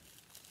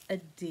a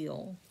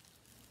deal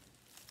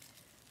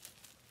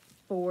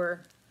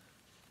for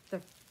the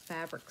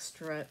fabric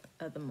strip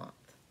of the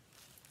month.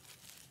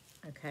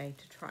 Okay,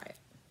 to try it.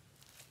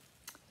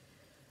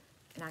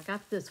 And I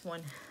got this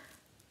one,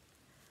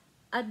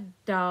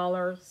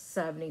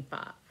 $1.75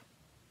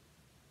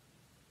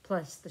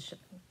 plus the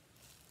shipping.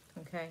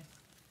 Okay,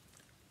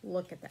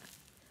 look at that.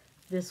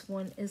 This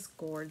one is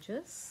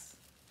gorgeous.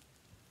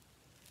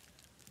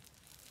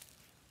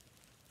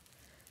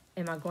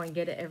 Am I going to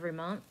get it every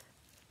month?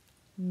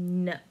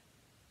 No.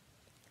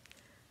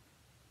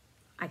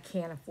 I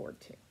can't afford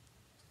to.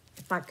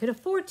 If I could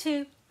afford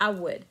to, I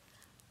would.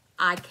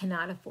 I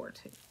cannot afford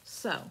to.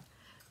 So,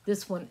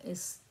 this one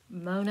is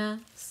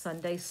Mona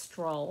Sunday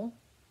Stroll.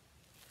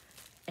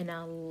 And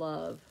I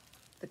love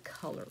the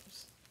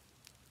colors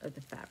of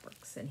the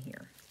fabrics in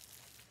here.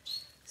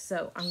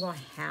 So, I'm going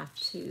to have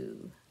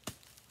to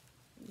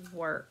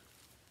work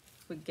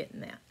with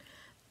getting that.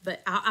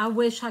 But I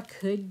wish I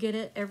could get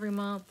it every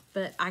month,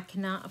 but I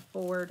cannot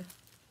afford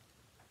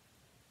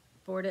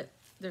it.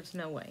 There's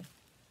no way.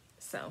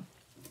 So,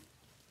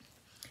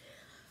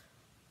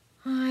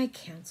 I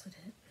canceled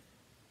it.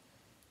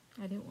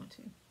 I didn't want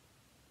to,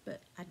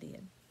 but I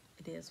did.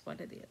 It is what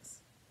it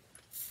is.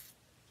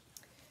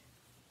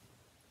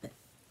 But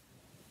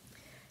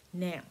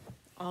now,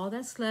 all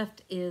that's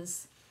left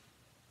is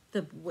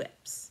the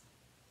WIPs.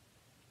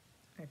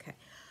 Okay.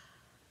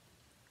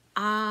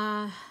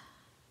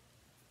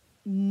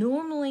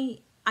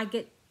 Normally I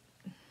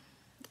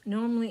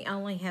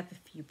only have a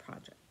few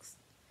projects.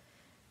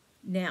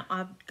 Now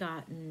I've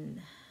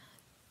gotten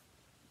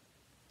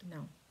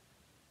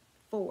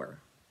 4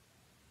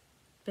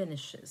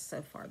 finishes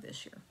so far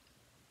this year.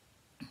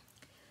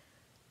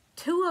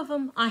 2 of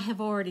them I have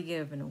already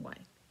given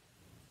away.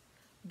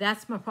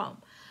 That's my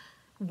problem.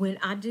 When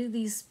I do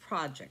these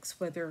projects,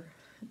 whether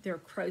they're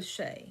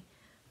crochet,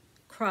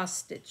 cross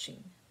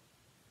stitching,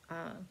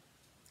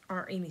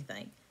 or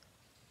anything,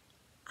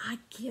 I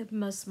give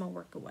most of my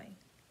work away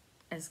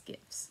as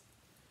gifts.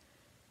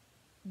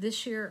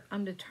 This year,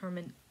 I'm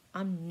determined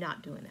I'm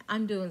not doing it.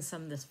 I'm doing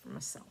some of this for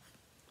myself.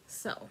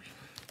 So,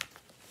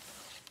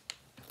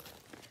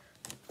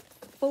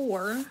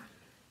 4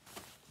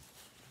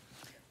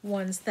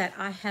 ones that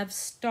I have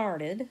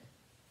started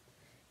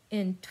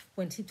in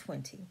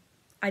 2020.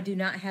 I do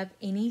not have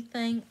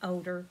anything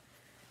older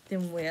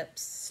than WIPs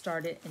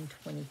started in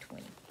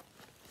 2020.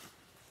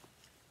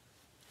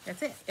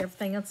 That's it.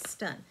 Everything else is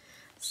done.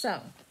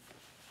 So,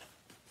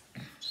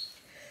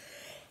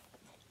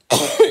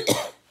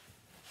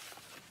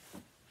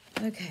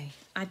 okay,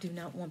 I do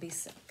not want to be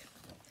sick.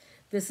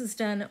 This is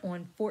done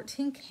on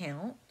 14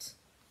 count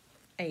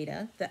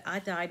Ada that I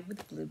dyed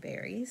with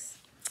blueberries.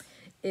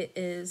 It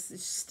is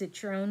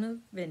Stitch Your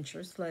Own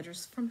Adventures,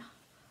 Letters from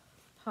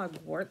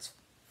Hogwarts,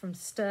 from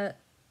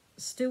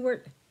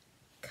Stewart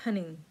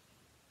Cunningham.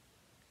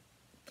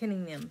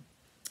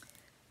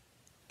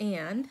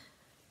 And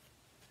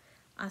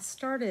I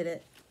started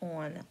it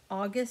on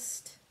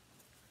August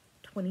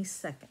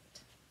 22nd.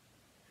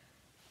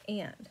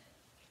 And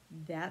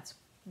that's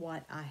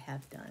what I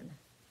have done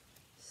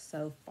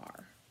so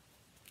far.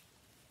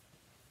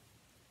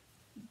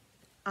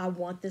 I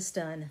want this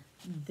done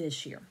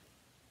this year.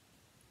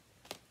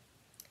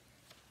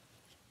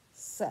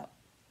 So,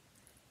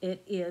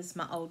 it is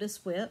my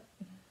oldest WIP.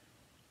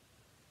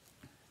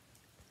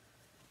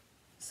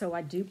 So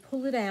I do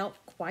pull it out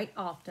quite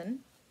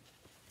often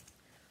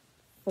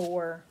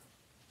for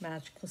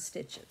magical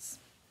stitches.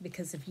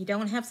 Because if you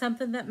don't have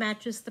something that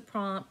matches the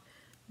prompt,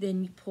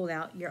 then you pull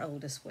out your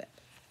oldest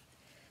WIP.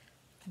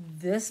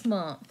 This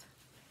month,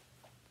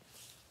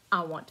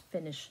 I want to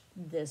finish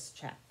this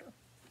chapter,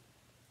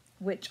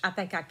 which I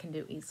think I can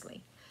do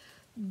easily.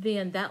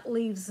 Then that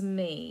leaves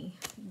me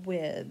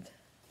with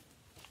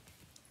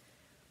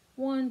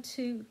 1,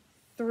 2,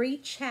 3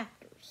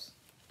 chapters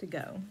to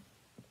go.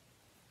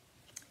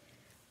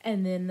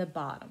 And then the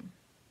bottom,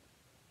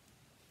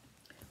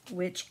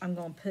 which I'm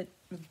going to put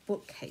a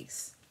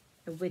bookcase,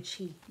 a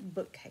witchy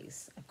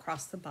bookcase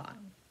across the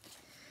bottom.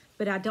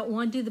 But I don't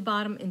want to do the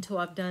bottom until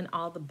I've done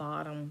all the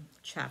bottom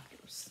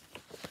chapters.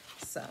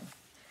 So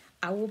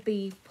I will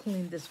be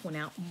pulling this one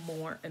out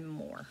more and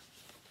more.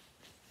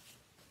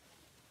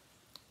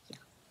 Yeah.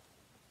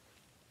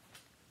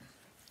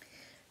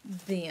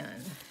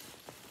 Then,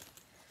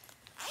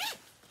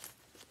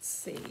 let's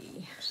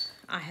see.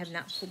 I have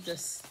not pulled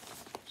this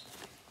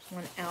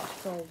one out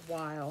for a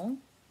while.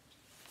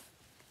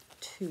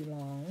 Too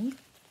long.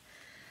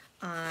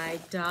 I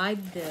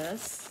dyed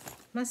this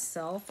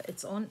myself.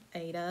 It's on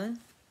Ada.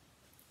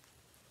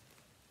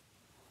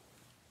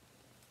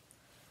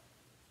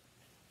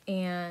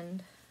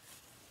 And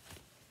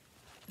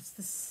it's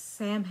the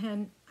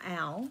Samhain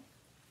Owl.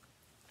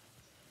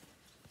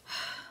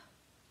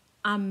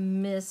 I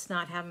miss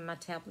not having my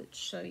tablet to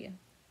show you,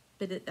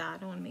 but it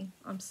died on me.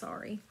 I'm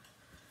sorry.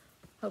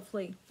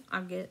 Hopefully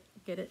I'll get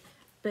it.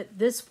 But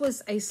this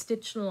was a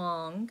stitch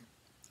long,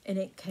 and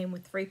it came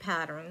with 3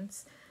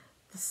 patterns.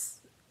 This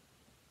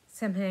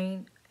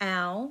Samhain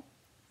Owl,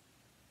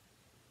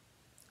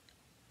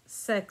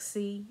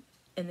 Sexy,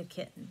 and the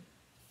Kitten.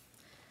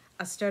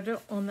 I started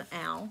on the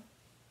owl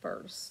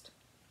first,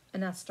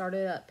 and I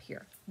started up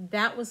here.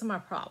 That was my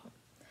problem.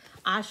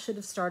 I should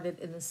have started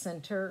in the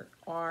center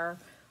or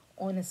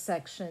on a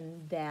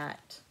section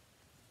that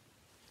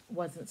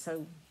wasn't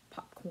so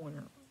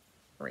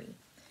popcornery.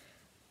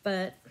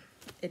 But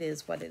it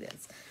is what it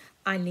is.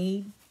 I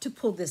need to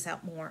pull this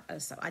out more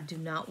also. I do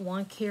not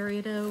want to carry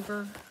it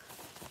over,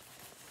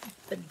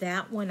 but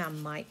that one I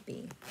might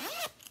be.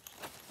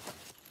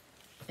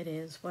 It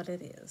is what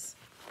it is.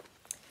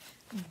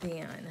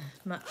 Then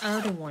my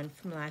other one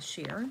from last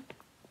year.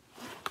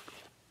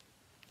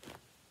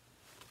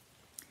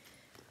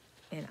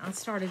 And I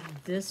started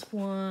this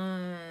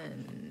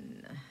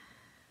one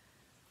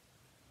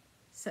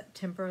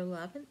September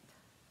 11th,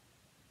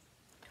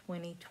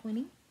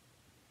 2020.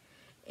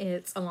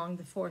 It's Along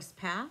the Forest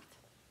Path,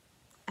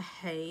 a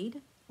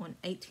HAED on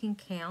 18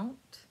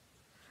 count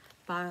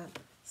by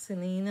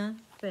Selena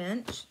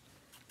Finch.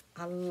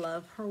 I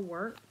love her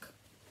work.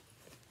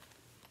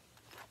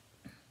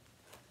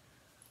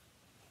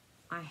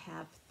 I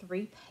have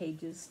 3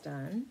 pages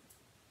done.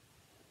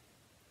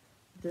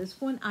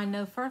 This one I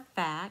know for a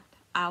fact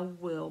I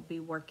will be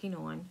working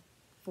on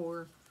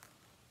for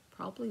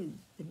probably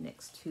the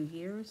next 2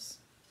 years,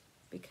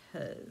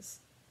 because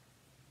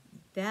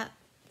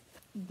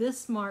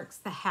this marks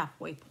the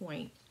halfway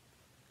point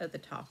of the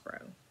top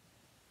row.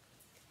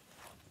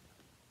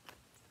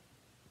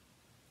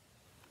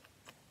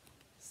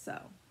 So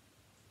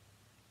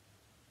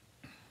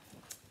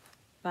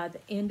by the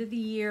end of the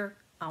year,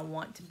 I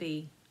want to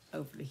be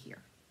over to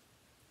here.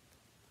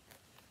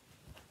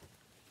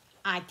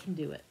 I can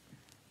do it.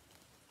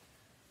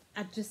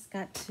 I just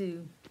got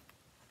to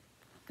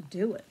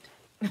do it.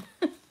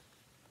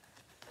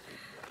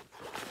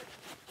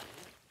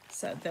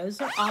 So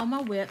those are all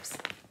my WIPs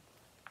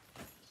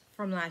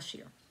from last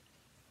year.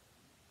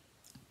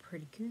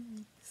 Pretty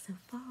good so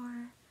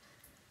far.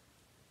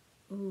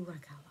 Ooh, I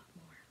got a lot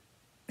more.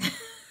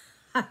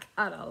 I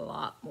got a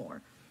lot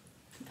more.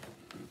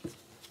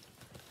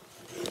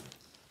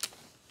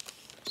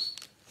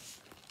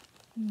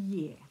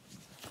 Yeah.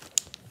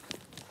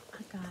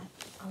 I got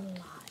a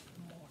lot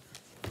more.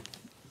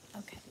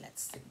 Okay,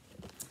 let's see.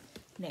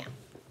 Now,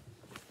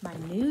 my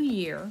new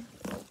year,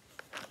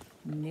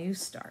 new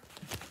start.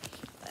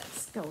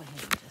 Let's go ahead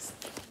and just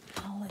get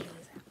all of these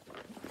out.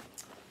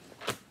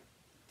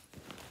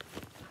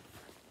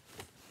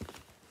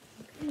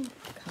 Okay,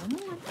 come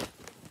on.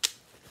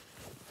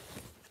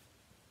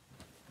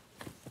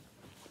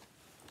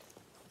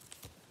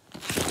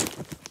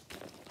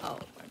 Oh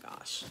my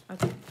gosh.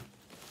 Okay.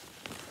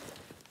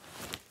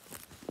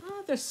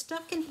 Oh, they're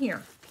stuck in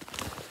here.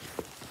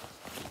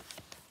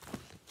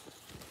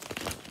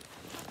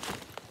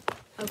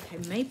 Okay,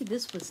 maybe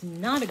this was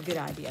not a good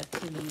idea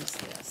to use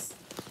this.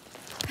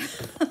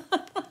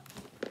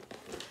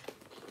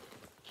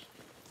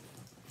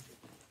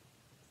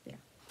 There.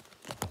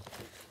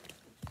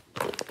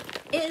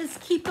 It is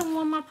keeping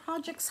one of my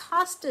projects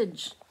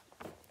hostage.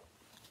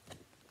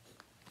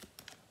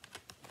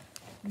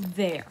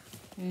 There.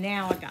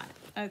 Now I got it.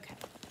 Okay.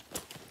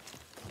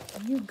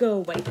 You go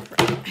away,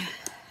 Fred.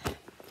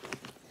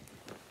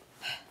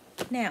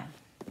 Now,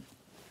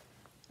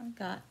 I've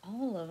got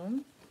all of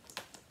them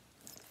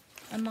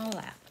in my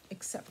lap,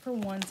 except for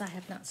ones I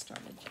have not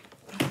started yet.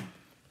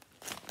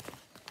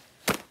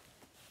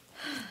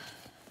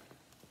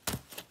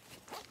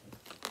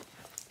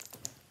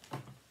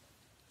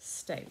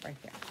 Stay right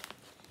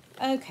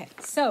there. Okay,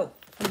 so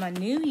for my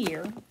new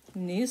year,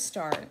 new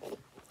start,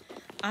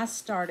 I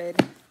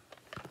started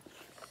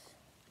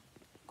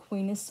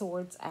Queen of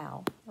Swords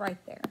Owl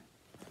right there.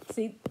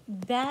 See,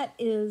 that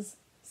is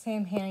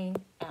Samhain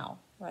Owl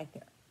right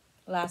there.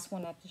 Last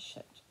one I just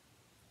showed you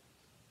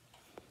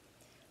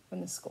from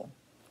the school.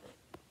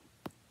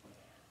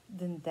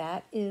 Then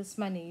that is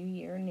my new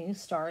year, new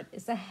start.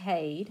 It's a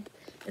HAED.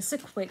 It's a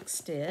quick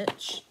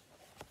stitch.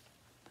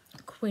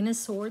 Queen of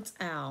Swords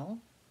Owl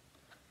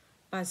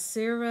by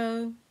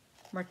Ciro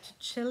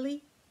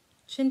Marticelli.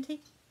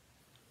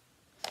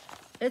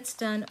 It's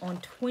done on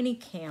 20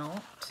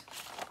 count.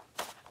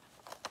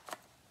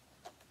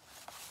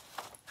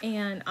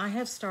 And I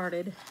have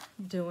started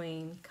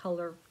doing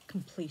color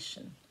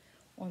completion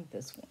on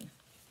this one.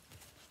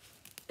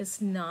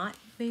 It's not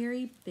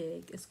very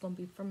big. It's going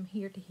to be from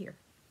here to here.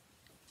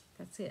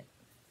 That's it.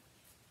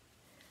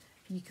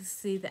 You can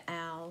see the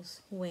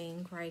owl's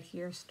wing right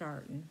here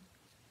starting.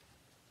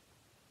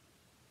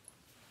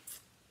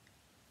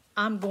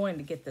 I'm going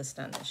to get this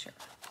done this year.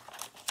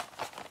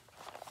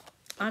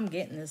 I'm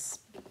getting this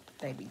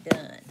baby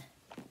done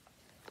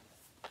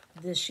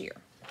this year.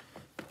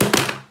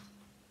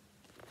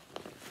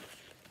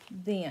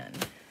 Then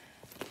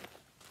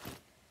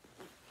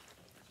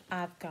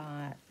I've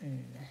got,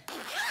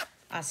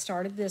 I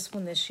started this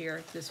one this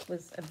year. This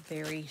was a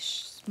very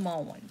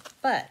small one,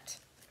 but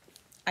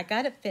I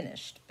got it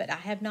finished, but I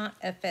have not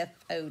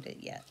FFO'd it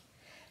yet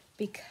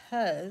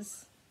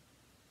because,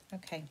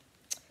 okay,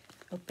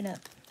 open up.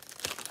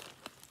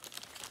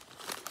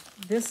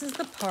 This is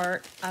the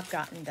part I've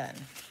gotten done.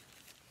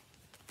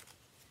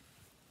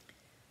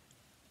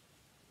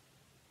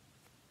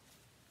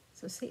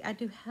 So see, I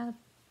do have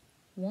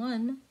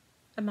one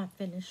of my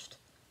finished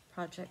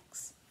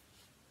projects.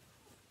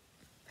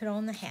 Put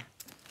on the hat.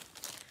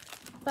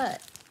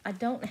 But I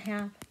don't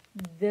have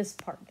this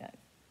part done.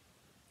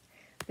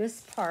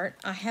 This part,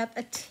 I have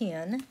a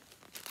 10,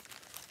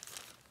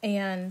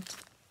 and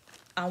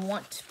I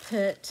want to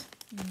put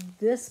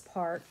this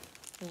part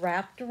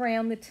wrapped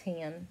around the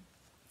 10,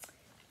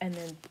 and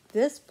then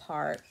this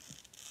part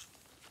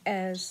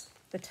as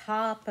the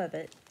top of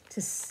it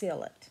to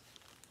seal it,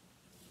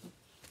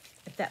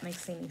 if that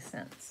makes any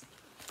sense.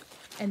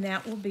 And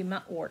that will be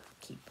my orc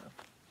keeper,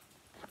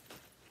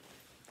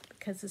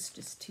 because it's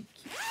just too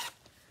cute.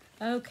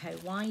 Okay,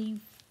 why are you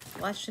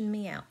fleshing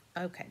me out?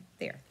 Okay,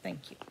 there,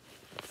 thank you.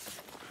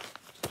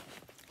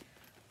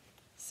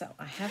 So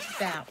I have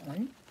that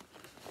one.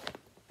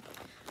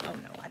 Oh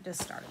no, I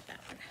just started that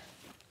one.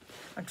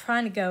 I'm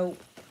trying to go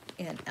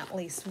in at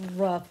least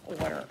rough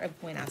order of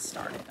when I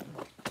started them.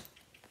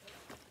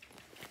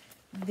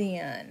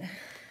 Then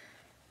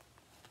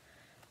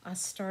I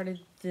started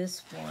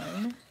this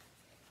one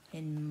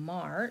in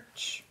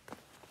March.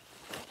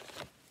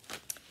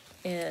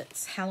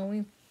 It's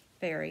Halloween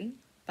Fairy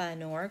by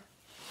Nora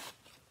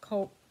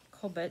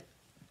Colbert.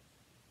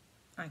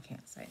 I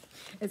can't say it.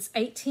 It's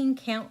 18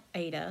 Count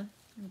Ada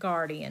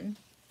Guardian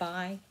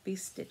by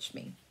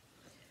BeStitchMe.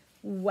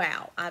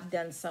 Wow, I've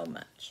done so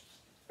much.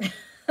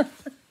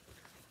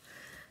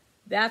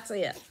 That's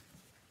it.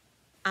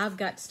 I've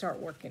got to start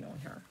working on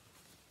her.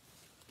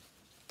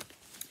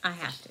 I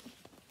have to.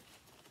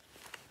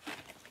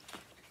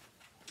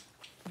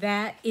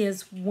 That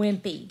is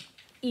wimpy,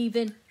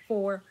 even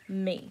for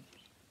me.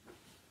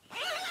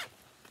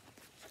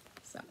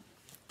 So,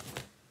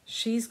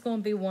 she's going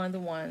to be one of the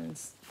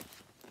ones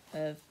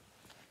of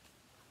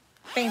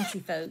Fancy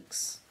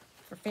Folks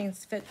for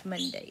Fancy Folk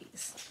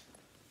Mondays.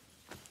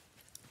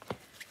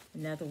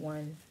 Another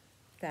one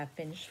that I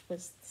finished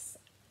was this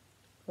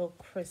little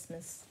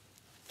Christmas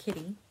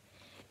kitty.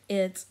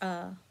 It's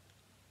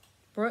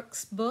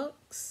Brooks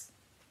Books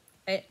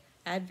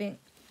Advent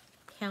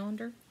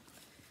Calendar.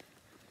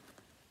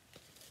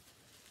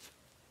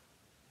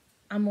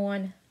 I'm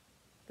on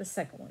the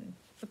second one,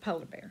 the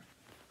polar bear.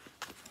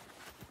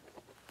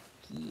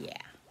 Yeah.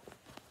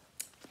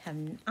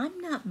 I'm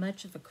not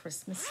much of a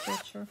Christmas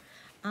stitcher.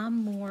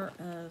 I'm more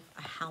of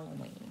a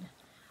Halloween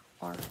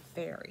or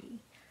fairy.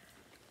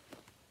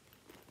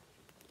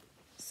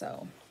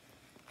 So,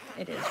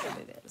 it is what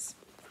it is.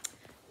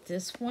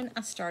 This one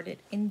I started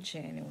in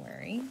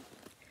January.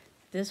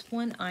 This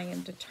one I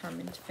am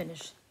determined to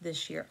finish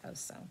this year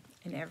also.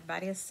 And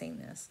everybody has seen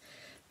this.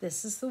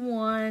 This is the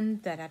one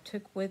that I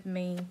took with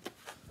me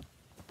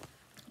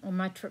on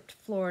my trip to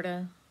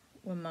Florida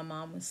when my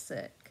mom was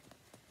sick.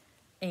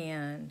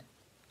 And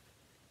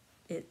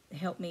it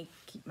helped me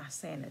keep my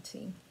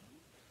sanity.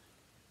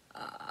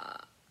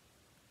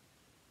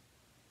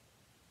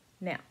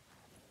 Now,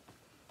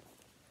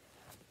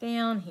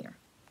 down here,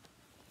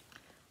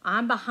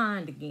 I'm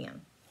behind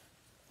again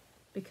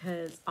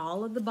because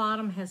all of the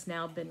bottom has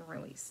now been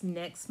released.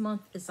 Next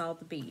month is all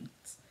the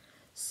beads.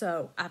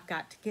 So I've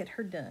got to get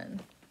her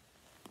done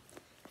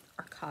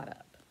or caught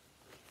up.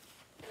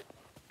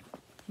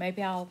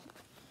 Maybe I'll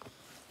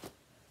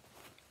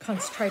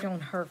concentrate on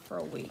her for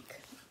a week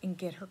and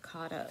get her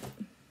caught up.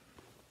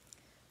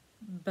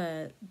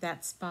 But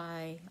that's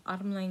by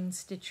Autumn Lane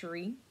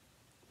Stitchery,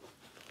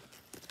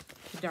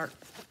 the Dark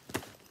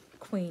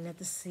Queen of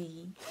the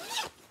Sea.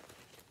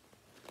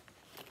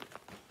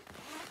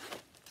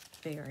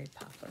 Very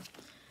popular.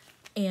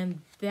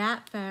 And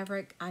that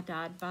fabric I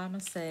dyed by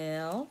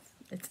myself.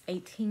 It's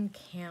 18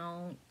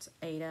 count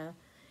Ada,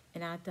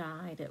 and I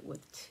dyed it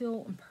with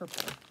teal and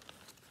purple.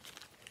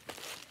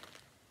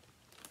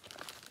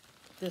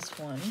 This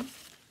one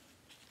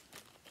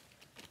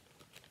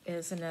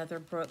is another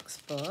Brooks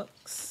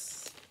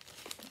Books.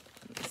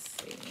 Let me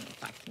see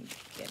if I can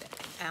get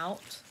it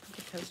out,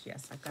 because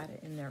yes, I got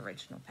it in the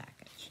original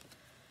package.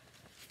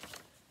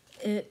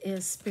 It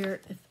is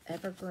Spirit of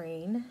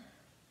Evergreen.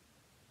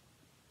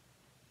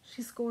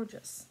 She's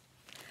gorgeous.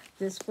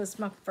 This was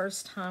my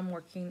first time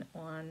working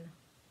on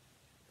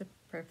the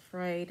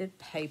perforated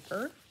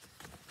paper,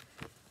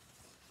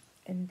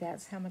 and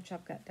that's how much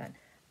I've got done.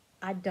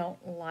 I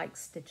don't like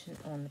stitching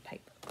on the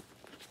paper.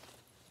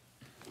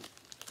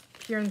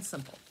 Pure and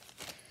simple.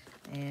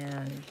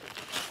 And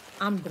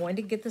I'm going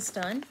to get this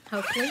done,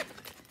 hopefully,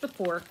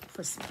 before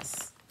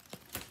Christmas.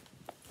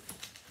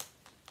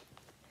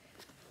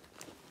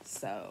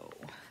 So,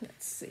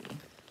 let's see.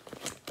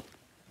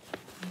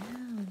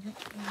 No,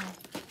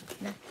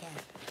 not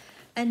yet.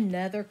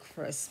 Another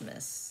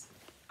Christmas.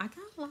 I got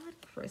a lot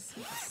of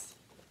Christmas.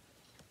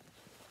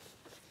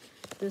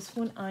 This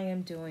one I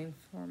am doing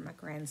for my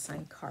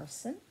grandson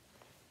Carson.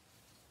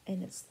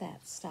 And it's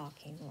that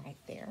stocking right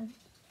there.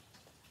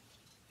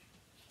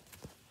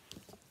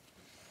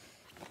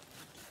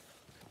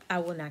 I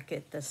will not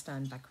get this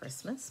done by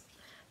Christmas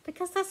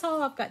because that's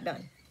all I've got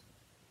done.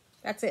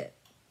 That's it.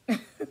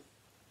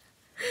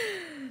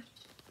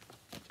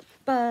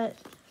 But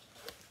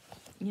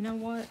you know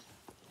what?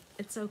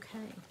 It's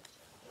okay.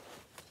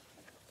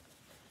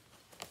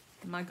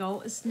 My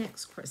goal is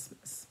next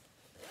Christmas.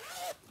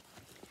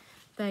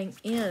 Thing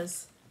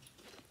is,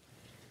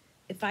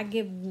 if if I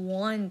give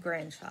one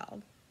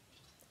grandchild,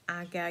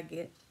 I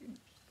gotta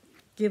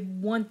give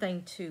one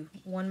thing to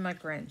one of my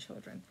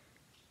grandchildren.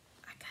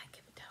 I gotta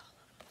give it to all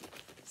of them.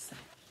 So,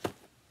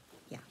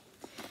 yeah.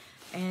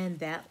 And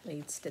that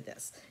leads to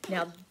this.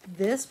 Now,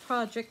 this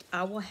project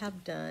I will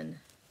have done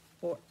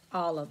for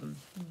all of them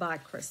by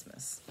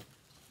Christmas.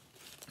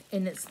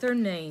 And it's their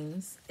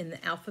names in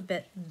the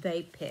alphabet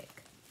they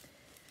pick.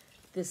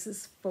 This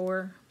is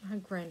for my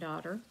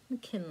granddaughter,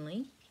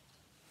 McKinley.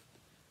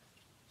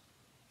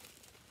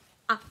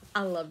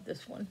 I love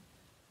this one.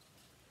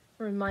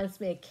 Reminds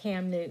me of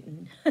Cam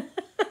Newton.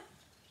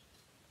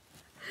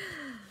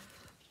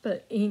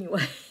 But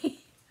anyway,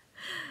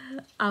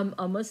 I'm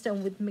almost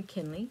done with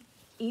McKinley.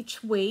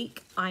 Each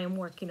week I am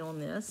working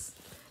on this.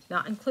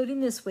 Not including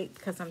this week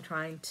because I'm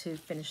trying to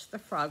finish the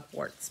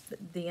Frogwarts. But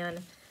then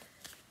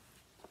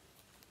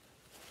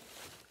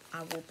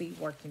I will be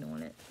working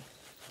on it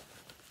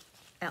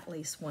at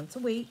least once a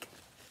week.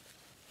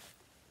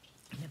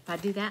 And if I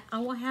do that, I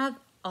will have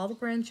all the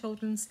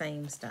grandchildren's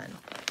names done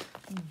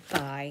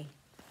by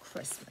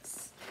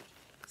Christmas.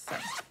 So,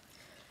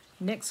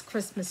 next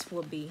Christmas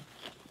will be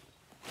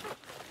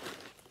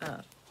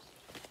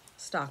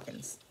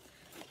stockings.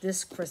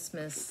 This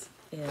Christmas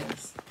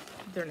is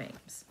their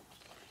names.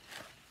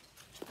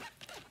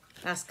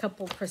 Last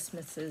couple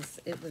Christmases,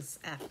 it was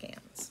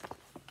Afghans.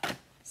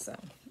 So,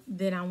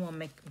 then I want to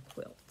make them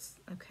quilts,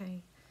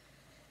 okay?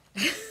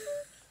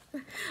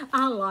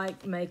 I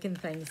like making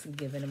things and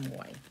giving them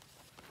away.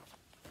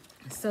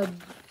 So,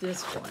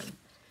 this one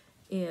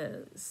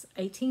is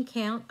 18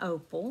 count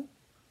opal,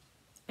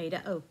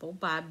 Ada Opal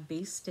by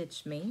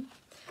BeStitchMe.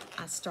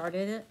 I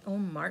started it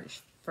on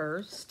March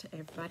 1st.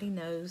 Everybody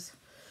knows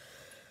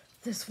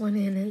this one,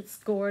 and it's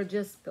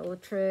gorgeous.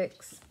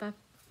 Bellatrix by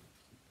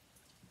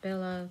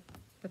Bella,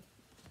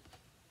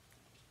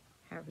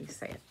 however you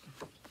say it.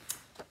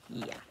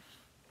 Yeah.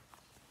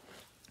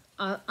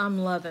 I'm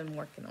loving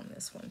working on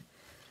this one.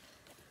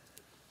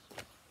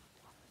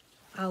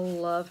 I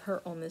love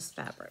her on this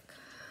fabric.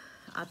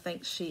 I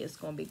think she is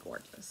going to be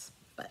gorgeous,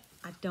 but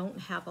I don't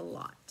have a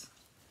lot.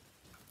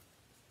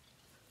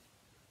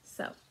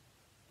 So,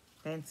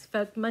 Fancy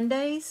Folk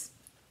Mondays,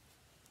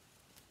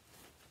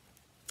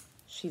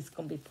 she's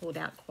going to be pulled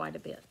out quite a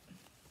bit.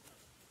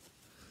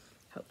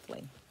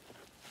 Hopefully.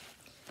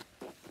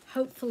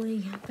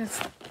 Hopefully,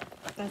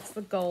 that's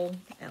the goal,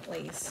 at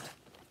least.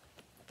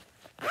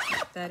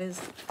 That is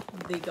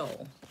the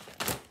goal.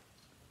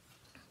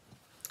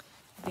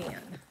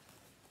 Then,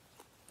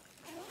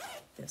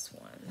 this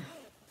one.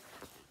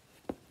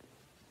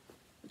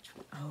 Which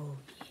one? Oh,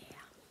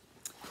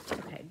 yeah.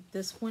 Okay,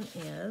 this one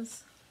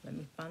is, let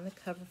me find the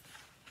cover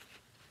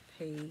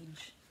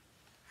page.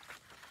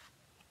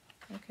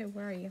 Okay,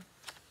 where are you?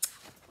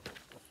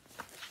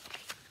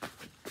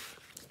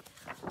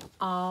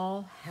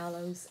 All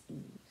Hallows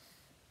Eve.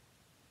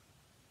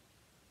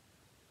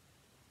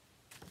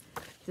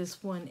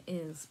 This one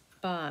is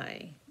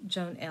by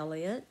Joan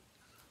Elliott.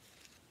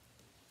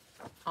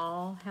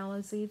 All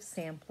Hallows Eve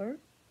sampler.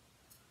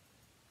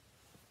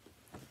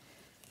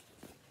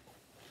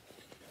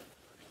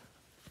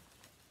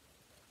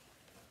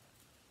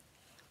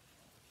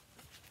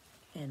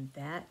 And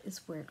that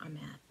is where I'm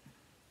at.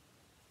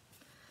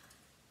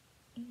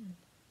 And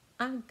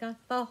I got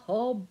the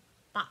whole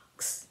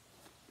box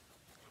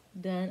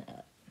done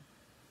up.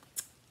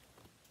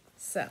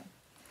 So,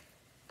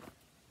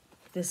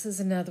 this is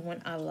another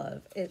one I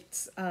love.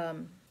 It's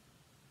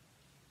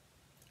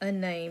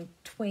unnamed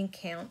twin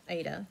count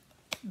Ada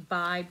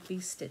by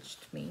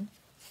BeStitchMe.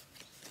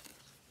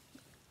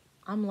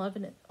 I'm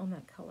loving it on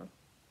that color.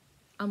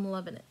 I'm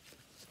loving it.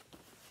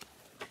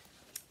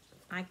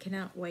 I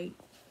cannot wait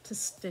to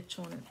stitch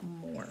on it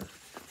more.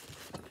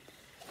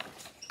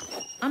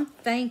 I'm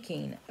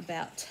thinking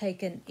about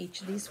taking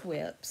each of these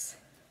WIPs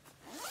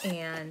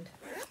and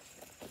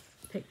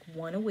pick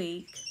one a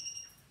week.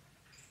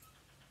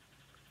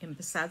 And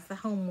besides the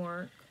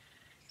homework,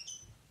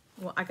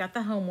 well, I got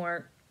the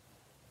homework.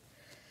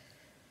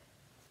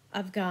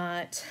 I've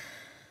got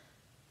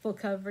full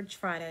coverage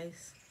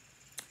Fridays,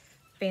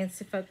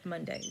 Fancy Folk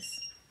Mondays.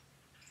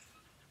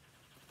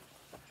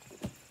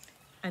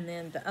 And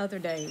then the other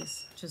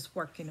days, just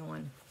working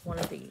on one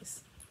of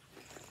these.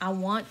 I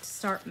want to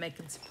start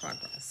making some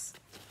progress.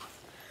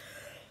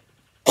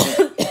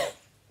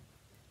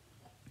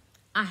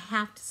 I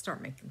have to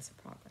start making some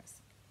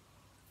progress.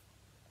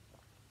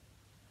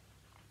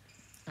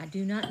 I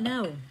do not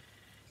know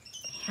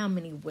how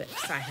many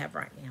WIPs I have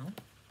right now.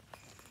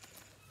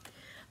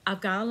 I've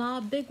got a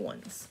lot of big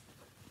ones,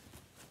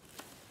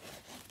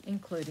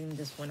 including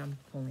this one I'm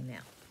pulling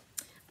out.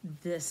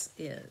 This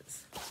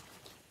is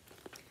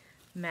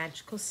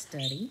Magical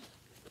Study.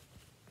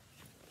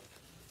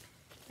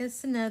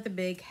 It's another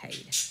big HAED.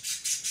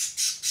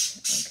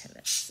 Okay,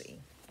 let's see.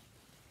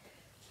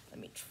 Let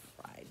me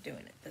try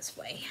doing it this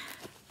way.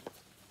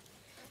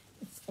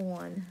 It's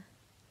on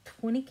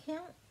 20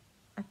 count.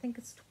 I think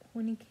it's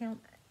 20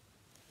 count.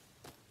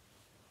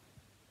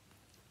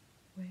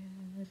 Where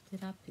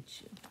did I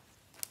put you?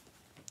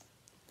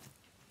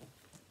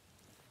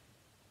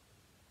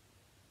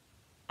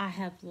 I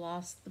have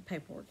lost the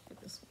paperwork for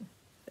this one.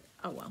 But,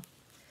 oh well.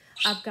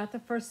 I've got the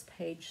first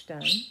page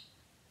done.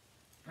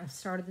 I've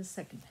started the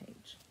second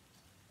page.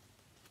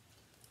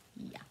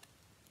 Yeah.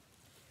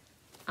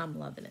 I'm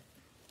loving it.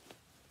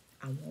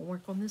 I want to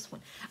work on this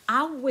one.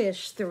 I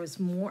wish there was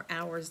more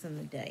hours in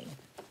the day.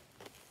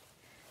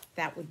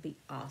 That would be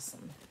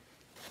awesome.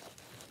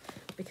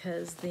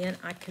 Because then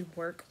I could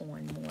work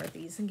on more of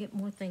these and get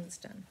more things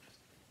done.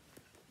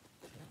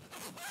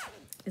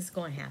 Is it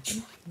going to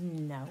happen?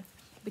 No.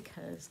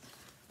 Because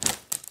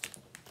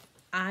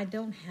I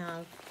don't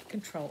have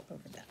control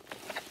over that.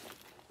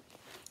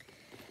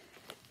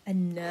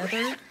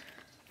 Another,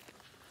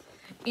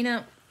 you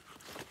know,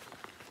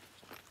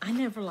 I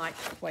never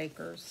liked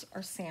Quakers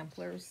or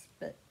samplers,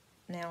 but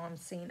now I'm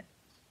seeing,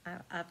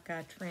 I've got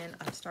a trend.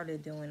 I've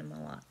started doing them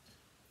a lot.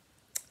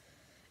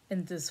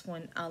 And this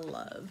one I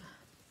love.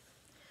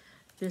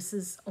 This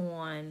is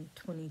on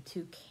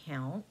 22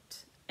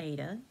 count,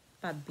 Ada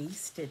by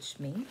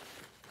BeStitchMe.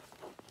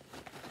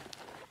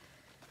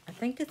 I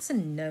think it's a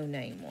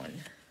no-name one,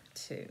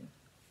 too.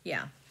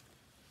 Yeah.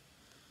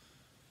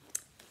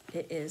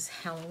 It is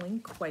Halloween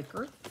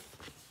Quaker.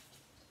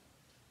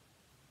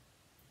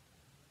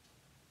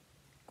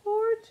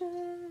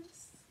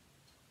 Gorgeous.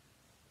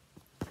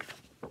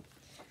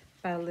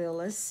 By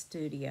Lila's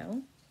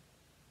Studio.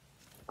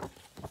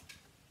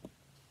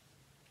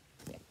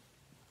 Yeah.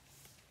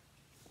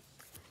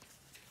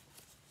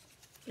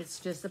 It's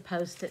just a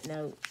post-it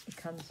note. It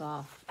comes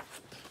off.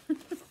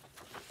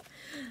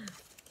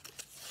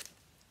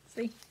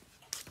 See?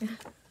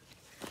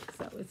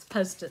 So it's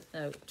post-it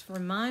note to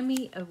remind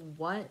me of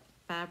what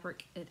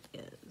fabric it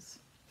is.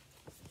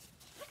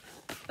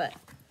 But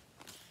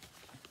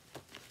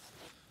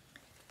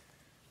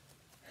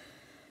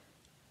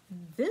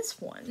this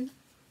one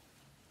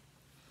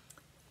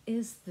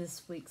is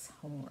this week's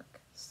homework.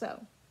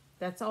 So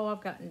that's all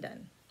I've gotten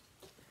done.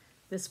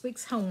 This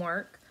week's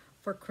homework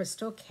for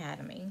Crystal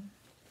Academy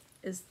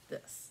is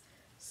this.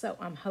 So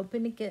I'm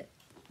hoping to get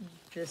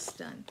this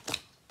done.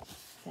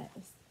 That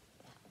is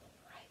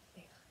right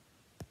there.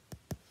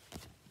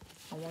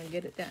 I want to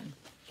get it done.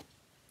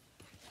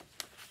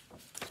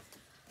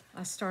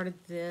 I started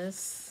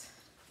this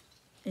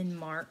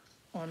in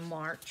on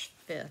March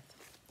 5th.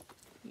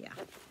 Yeah.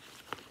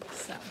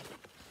 So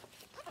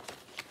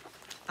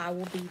I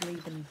will be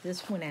leaving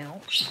this one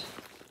out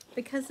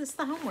because it's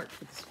the homework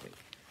for this week.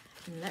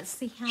 And let's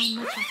see how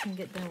much I can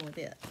get done with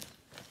it.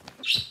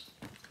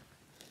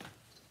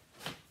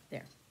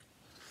 There.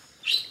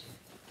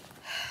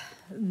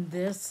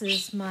 This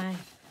is my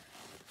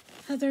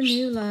other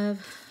new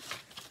love.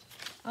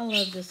 I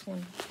love this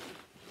one.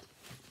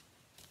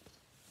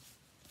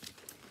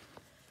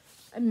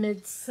 A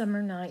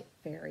Midsummer Night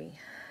Fairy.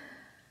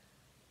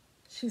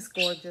 She's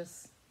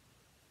gorgeous.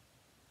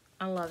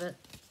 I love it.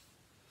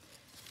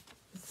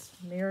 It's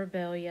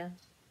Mirabilia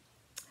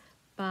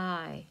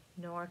by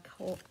Nora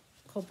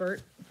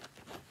Colbert.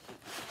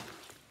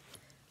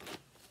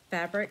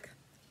 Fabric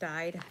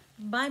dyed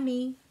by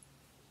me.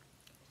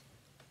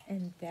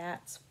 And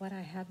that's what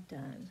I have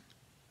done.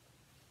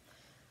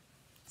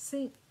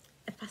 See,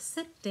 if I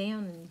sit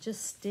down and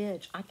just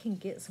stitch, I can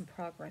get some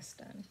progress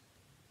done.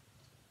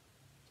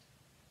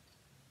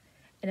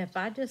 And if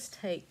I just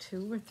take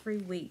 2 or 3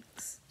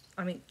 weeks,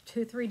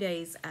 2 or 3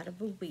 days out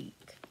of a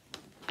week,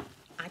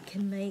 I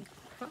can make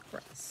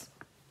progress.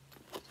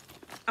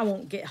 I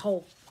won't get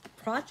whole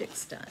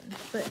projects done,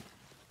 but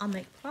I'll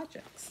make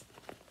progress.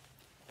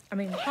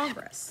 And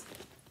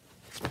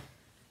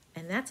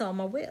that's all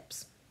my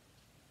WIPs.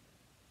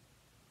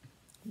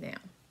 Now,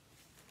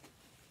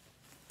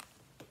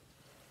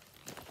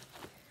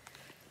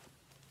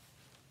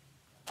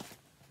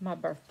 my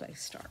birthday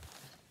start.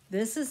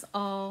 This is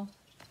all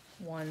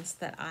ones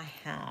that I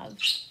have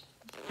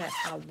that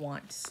I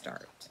want to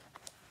start.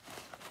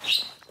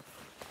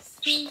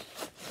 See?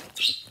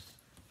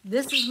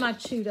 This is my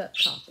chewed up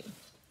copy.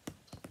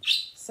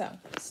 So,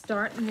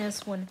 starting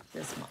this one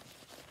this month.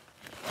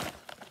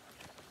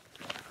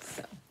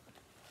 So,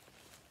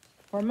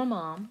 for my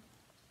mom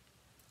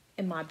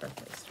and my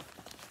birthday start.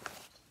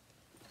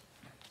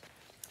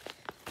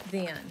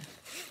 Then,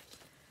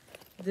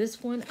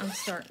 this one I'm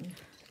starting to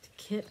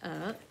kit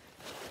up.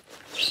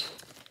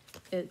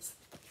 It's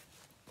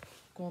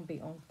going to be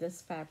on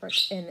this fabric,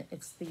 and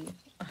it's the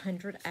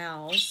 100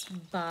 Owls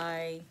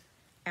by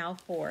Owl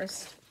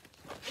Forest.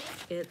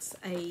 It's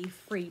a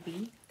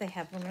freebie they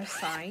have on their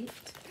site.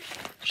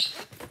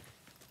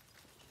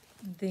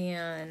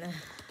 Then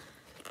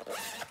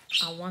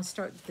I want to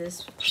start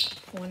this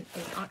one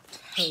in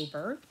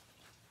October.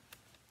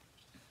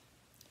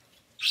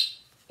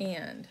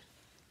 And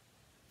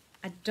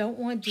I don't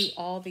want to do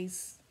all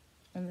these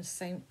on the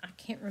same. I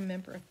can't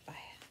remember if I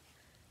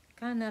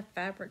got enough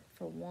fabric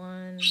for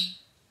one.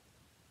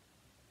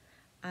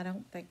 I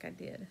don't think I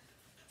did,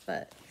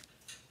 but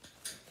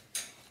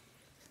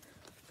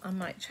I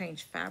might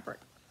change fabric.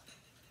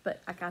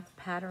 But I got the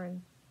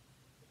pattern.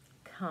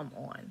 Come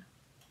on.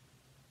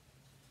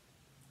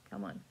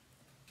 Come on.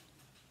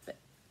 But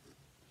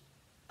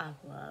I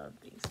love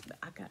these.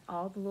 I got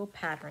all the little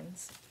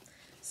patterns.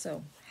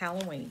 So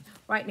Halloween.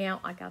 Right now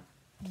I got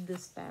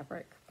this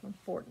fabric from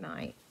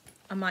Fortnite.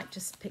 I might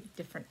just pick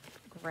different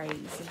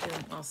grays and do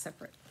them all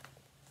separate.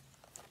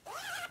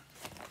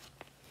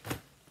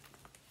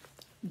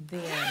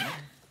 Then,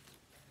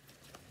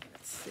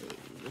 let's see,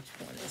 which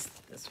one is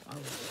this one?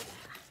 Oh,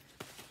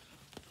 yeah.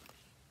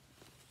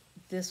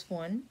 This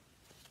one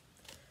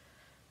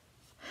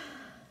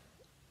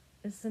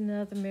is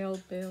another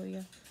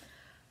memorabilia.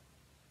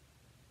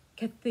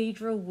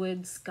 Cathedral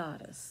Woods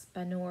Goddess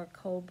by Nora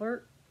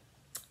Colbert.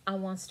 I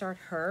want to start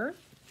her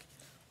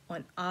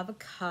on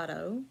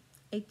avocado,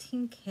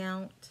 18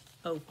 count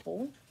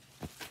opal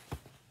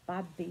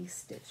by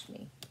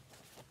BeStitchMe.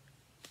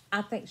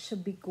 I think she'll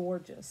be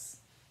gorgeous.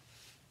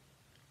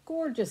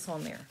 Gorgeous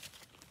on there.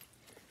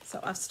 So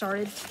I've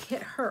started to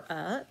kit her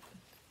up.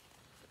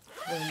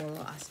 When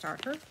will I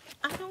start her?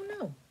 I don't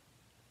know.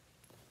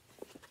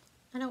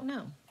 I don't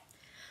know.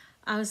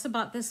 I also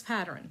bought this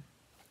pattern.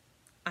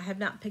 I have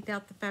not picked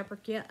out the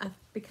fabric yet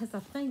because I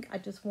think I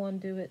just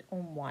want to do it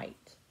on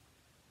white.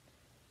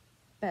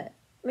 But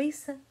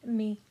Lisa and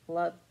me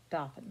love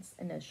dolphins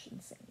and ocean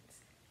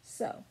scenes.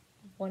 So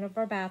one of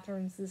our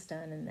bathrooms is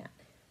done in that.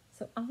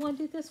 So I want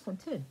to do this one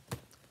too.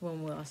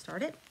 When will I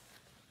start it?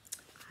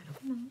 I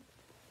don't know.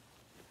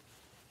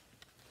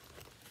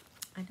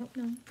 I don't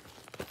know.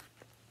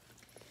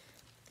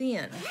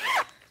 Then,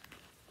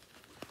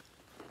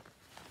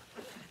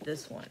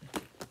 this one.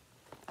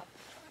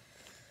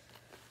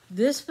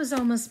 This was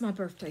almost my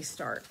birthday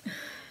start.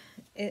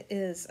 It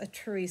is a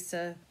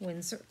Teresa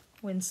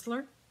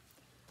Winsler,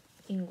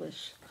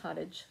 English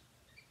Cottage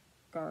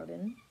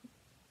Garden,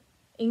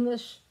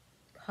 English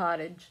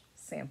Cottage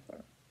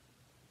Sampler.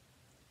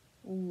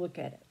 Look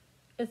at it.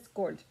 It's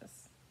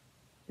gorgeous.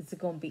 Is it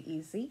going to be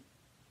easy?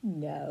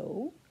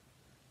 No.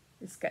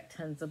 It's got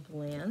tons of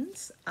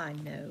blends, I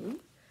know.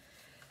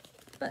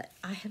 But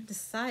I have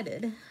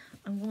decided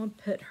I'm going to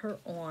put her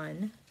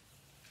on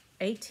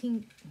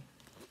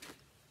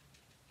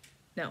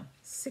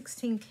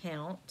 16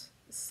 count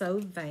So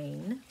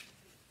Vain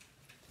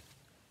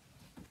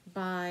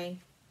by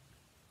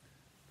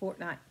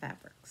Fortnite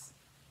Fabrics.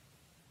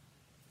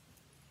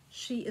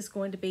 She is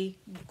going to be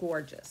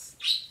gorgeous.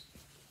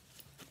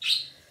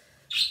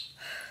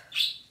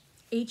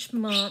 Each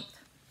month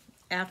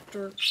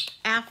after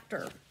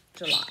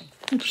July,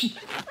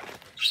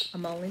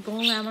 I'm only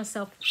going to allow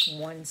myself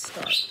one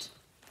start.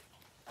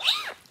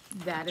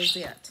 That is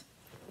it.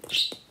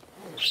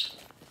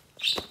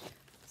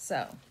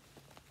 So,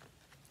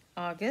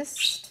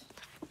 August,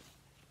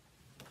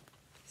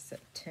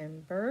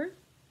 September,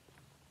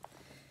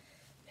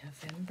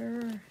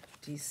 November,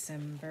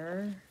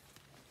 December.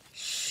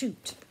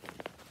 Shoot.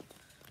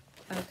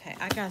 Okay,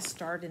 I got to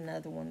start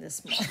another one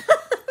this month.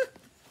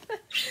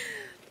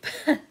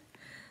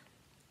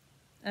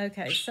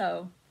 Okay,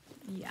 so,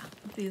 yeah,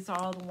 these are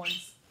all the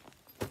ones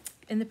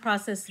in the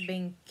process of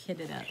being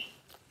kitted up.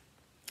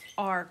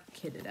 Are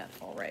kitted up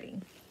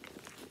already.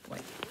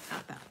 Wait,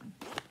 not that one.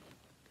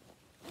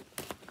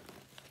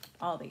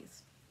 All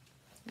these.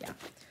 Yeah.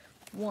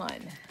 1,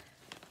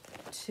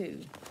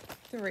 2,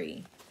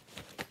 3,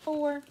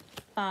 4,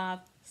 5,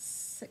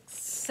 6,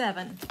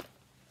 7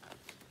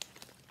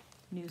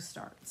 new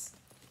starts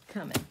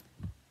coming.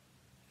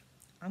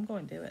 I'm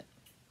going to do it.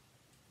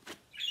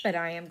 But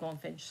I am going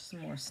to finish some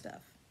more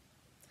stuff.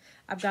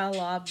 I've got a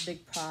lot of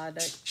big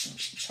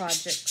projects.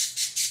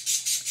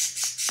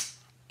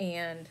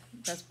 And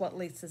that's what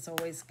Lisa's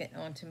always getting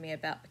on to me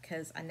about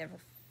because I never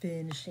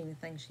finish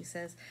anything, she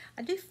says.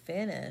 I do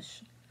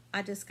finish.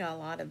 I just got a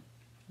lot of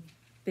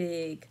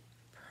big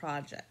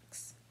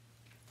projects.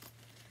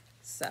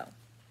 So,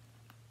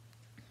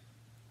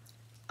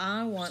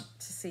 I want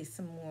to see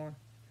some more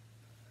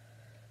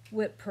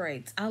WIP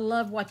parades. I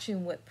love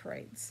watching WIP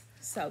parades.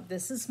 So,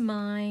 this is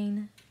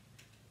mine.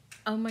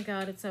 Oh my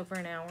God, it's over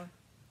an hour.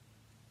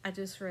 I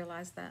just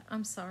realized that.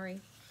 I'm sorry.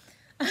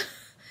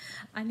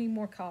 I need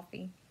more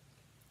coffee.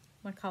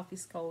 My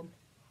coffee's cold.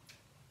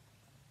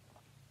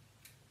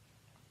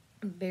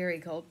 Very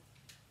cold.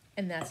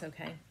 And that's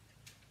okay.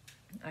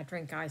 I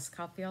drink iced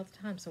coffee all the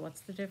time, so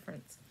what's the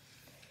difference?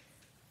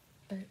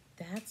 But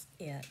that's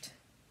it.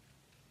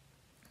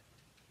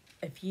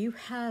 If you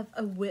have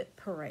a WIP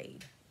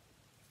parade,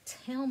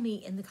 tell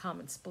me in the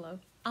comments below.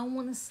 I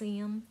want to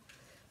see them.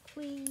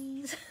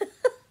 Please.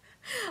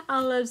 I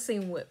love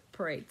seeing WIP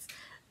parades.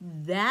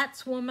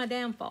 That's one of my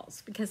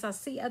downfalls because I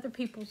see other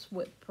people's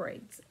WIP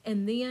parades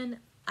and then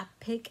I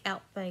pick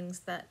out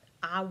things that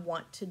I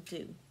want to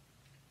do.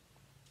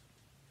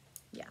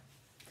 Yeah.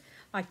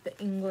 Like the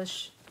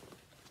English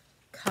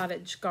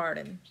Cottage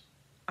Garden.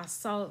 I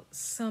saw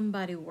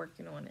somebody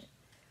working on it.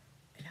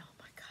 And oh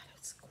my God,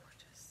 it's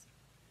gorgeous.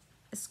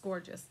 It's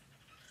gorgeous.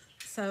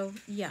 So,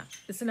 yeah,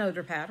 it's an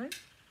older pattern.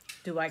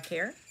 Do I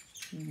care?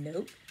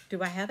 Nope.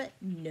 Do I have it?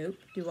 Nope.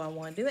 Do I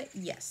want to do it?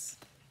 Yes.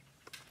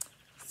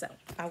 So,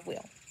 I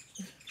will.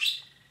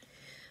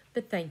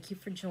 But thank you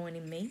for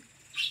joining me.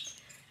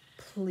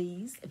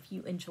 Please, if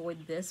you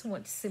enjoyed this and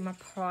want to see my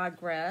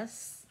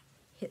progress,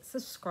 hit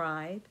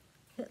subscribe,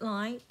 hit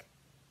like.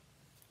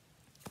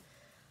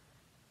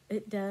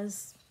 it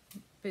does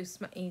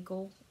boost my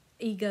ego.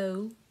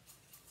 Okay,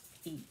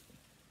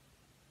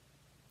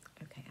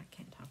 I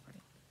can't talk right.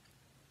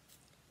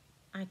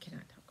 I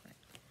cannot talk right.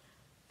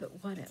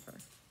 But whatever.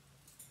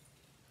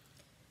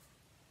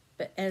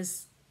 But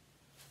as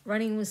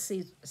running with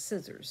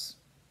scissors,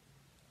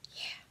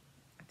 yeah,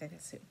 I think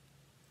that's it.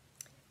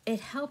 It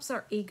helps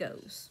our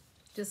egos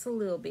just a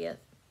little bit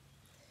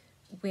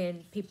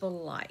when people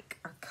like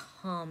or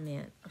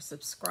comment or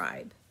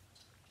subscribe.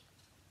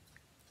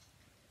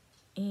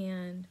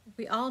 And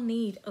we all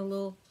need a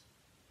little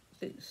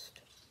boost.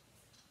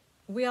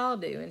 We all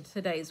do in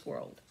today's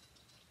world.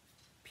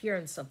 Pure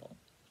and simple.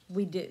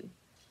 We do.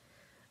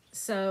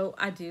 So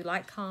I do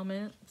like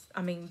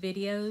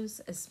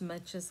videos as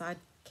much as I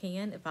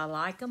can. If I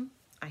like them,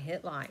 I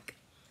hit like.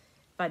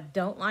 If I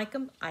don't like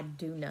them, I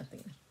do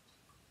nothing.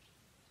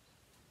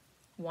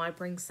 Why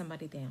bring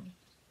somebody down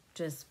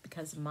just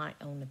because of my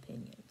own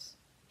opinions?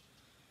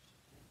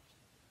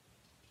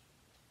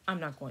 I'm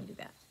not going to do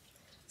that.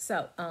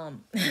 So,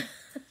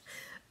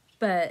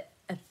 but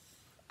if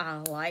I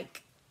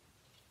like,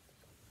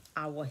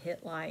 I will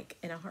hit like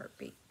in a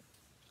heartbeat.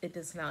 It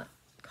does not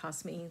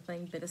cost me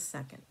anything but a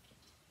second.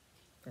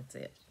 That's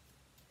it.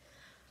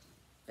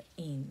 But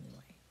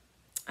anyway,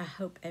 I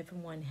hope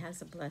everyone has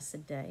a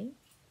blessed day.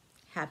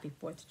 Happy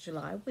 4th of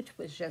July, which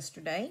was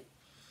yesterday.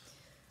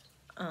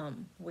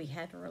 We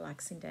had a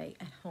relaxing day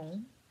at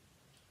home,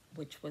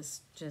 which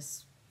was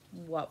just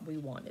what we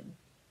wanted.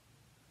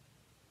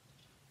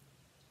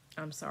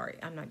 I'm sorry,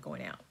 I'm not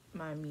going out.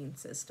 My immune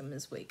system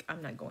is weak.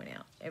 I'm not going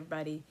out.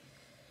 Everybody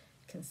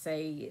can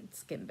say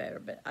it's getting better,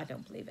 but I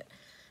don't believe it.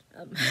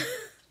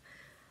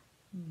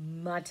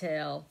 My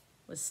tail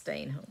was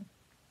staying home.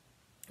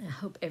 I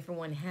hope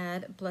everyone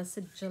had a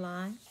blessed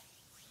July,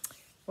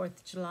 4th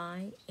of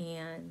July,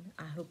 and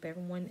I hope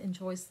everyone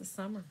enjoys the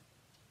summer.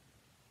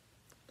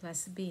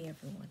 Blessed be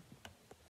everyone.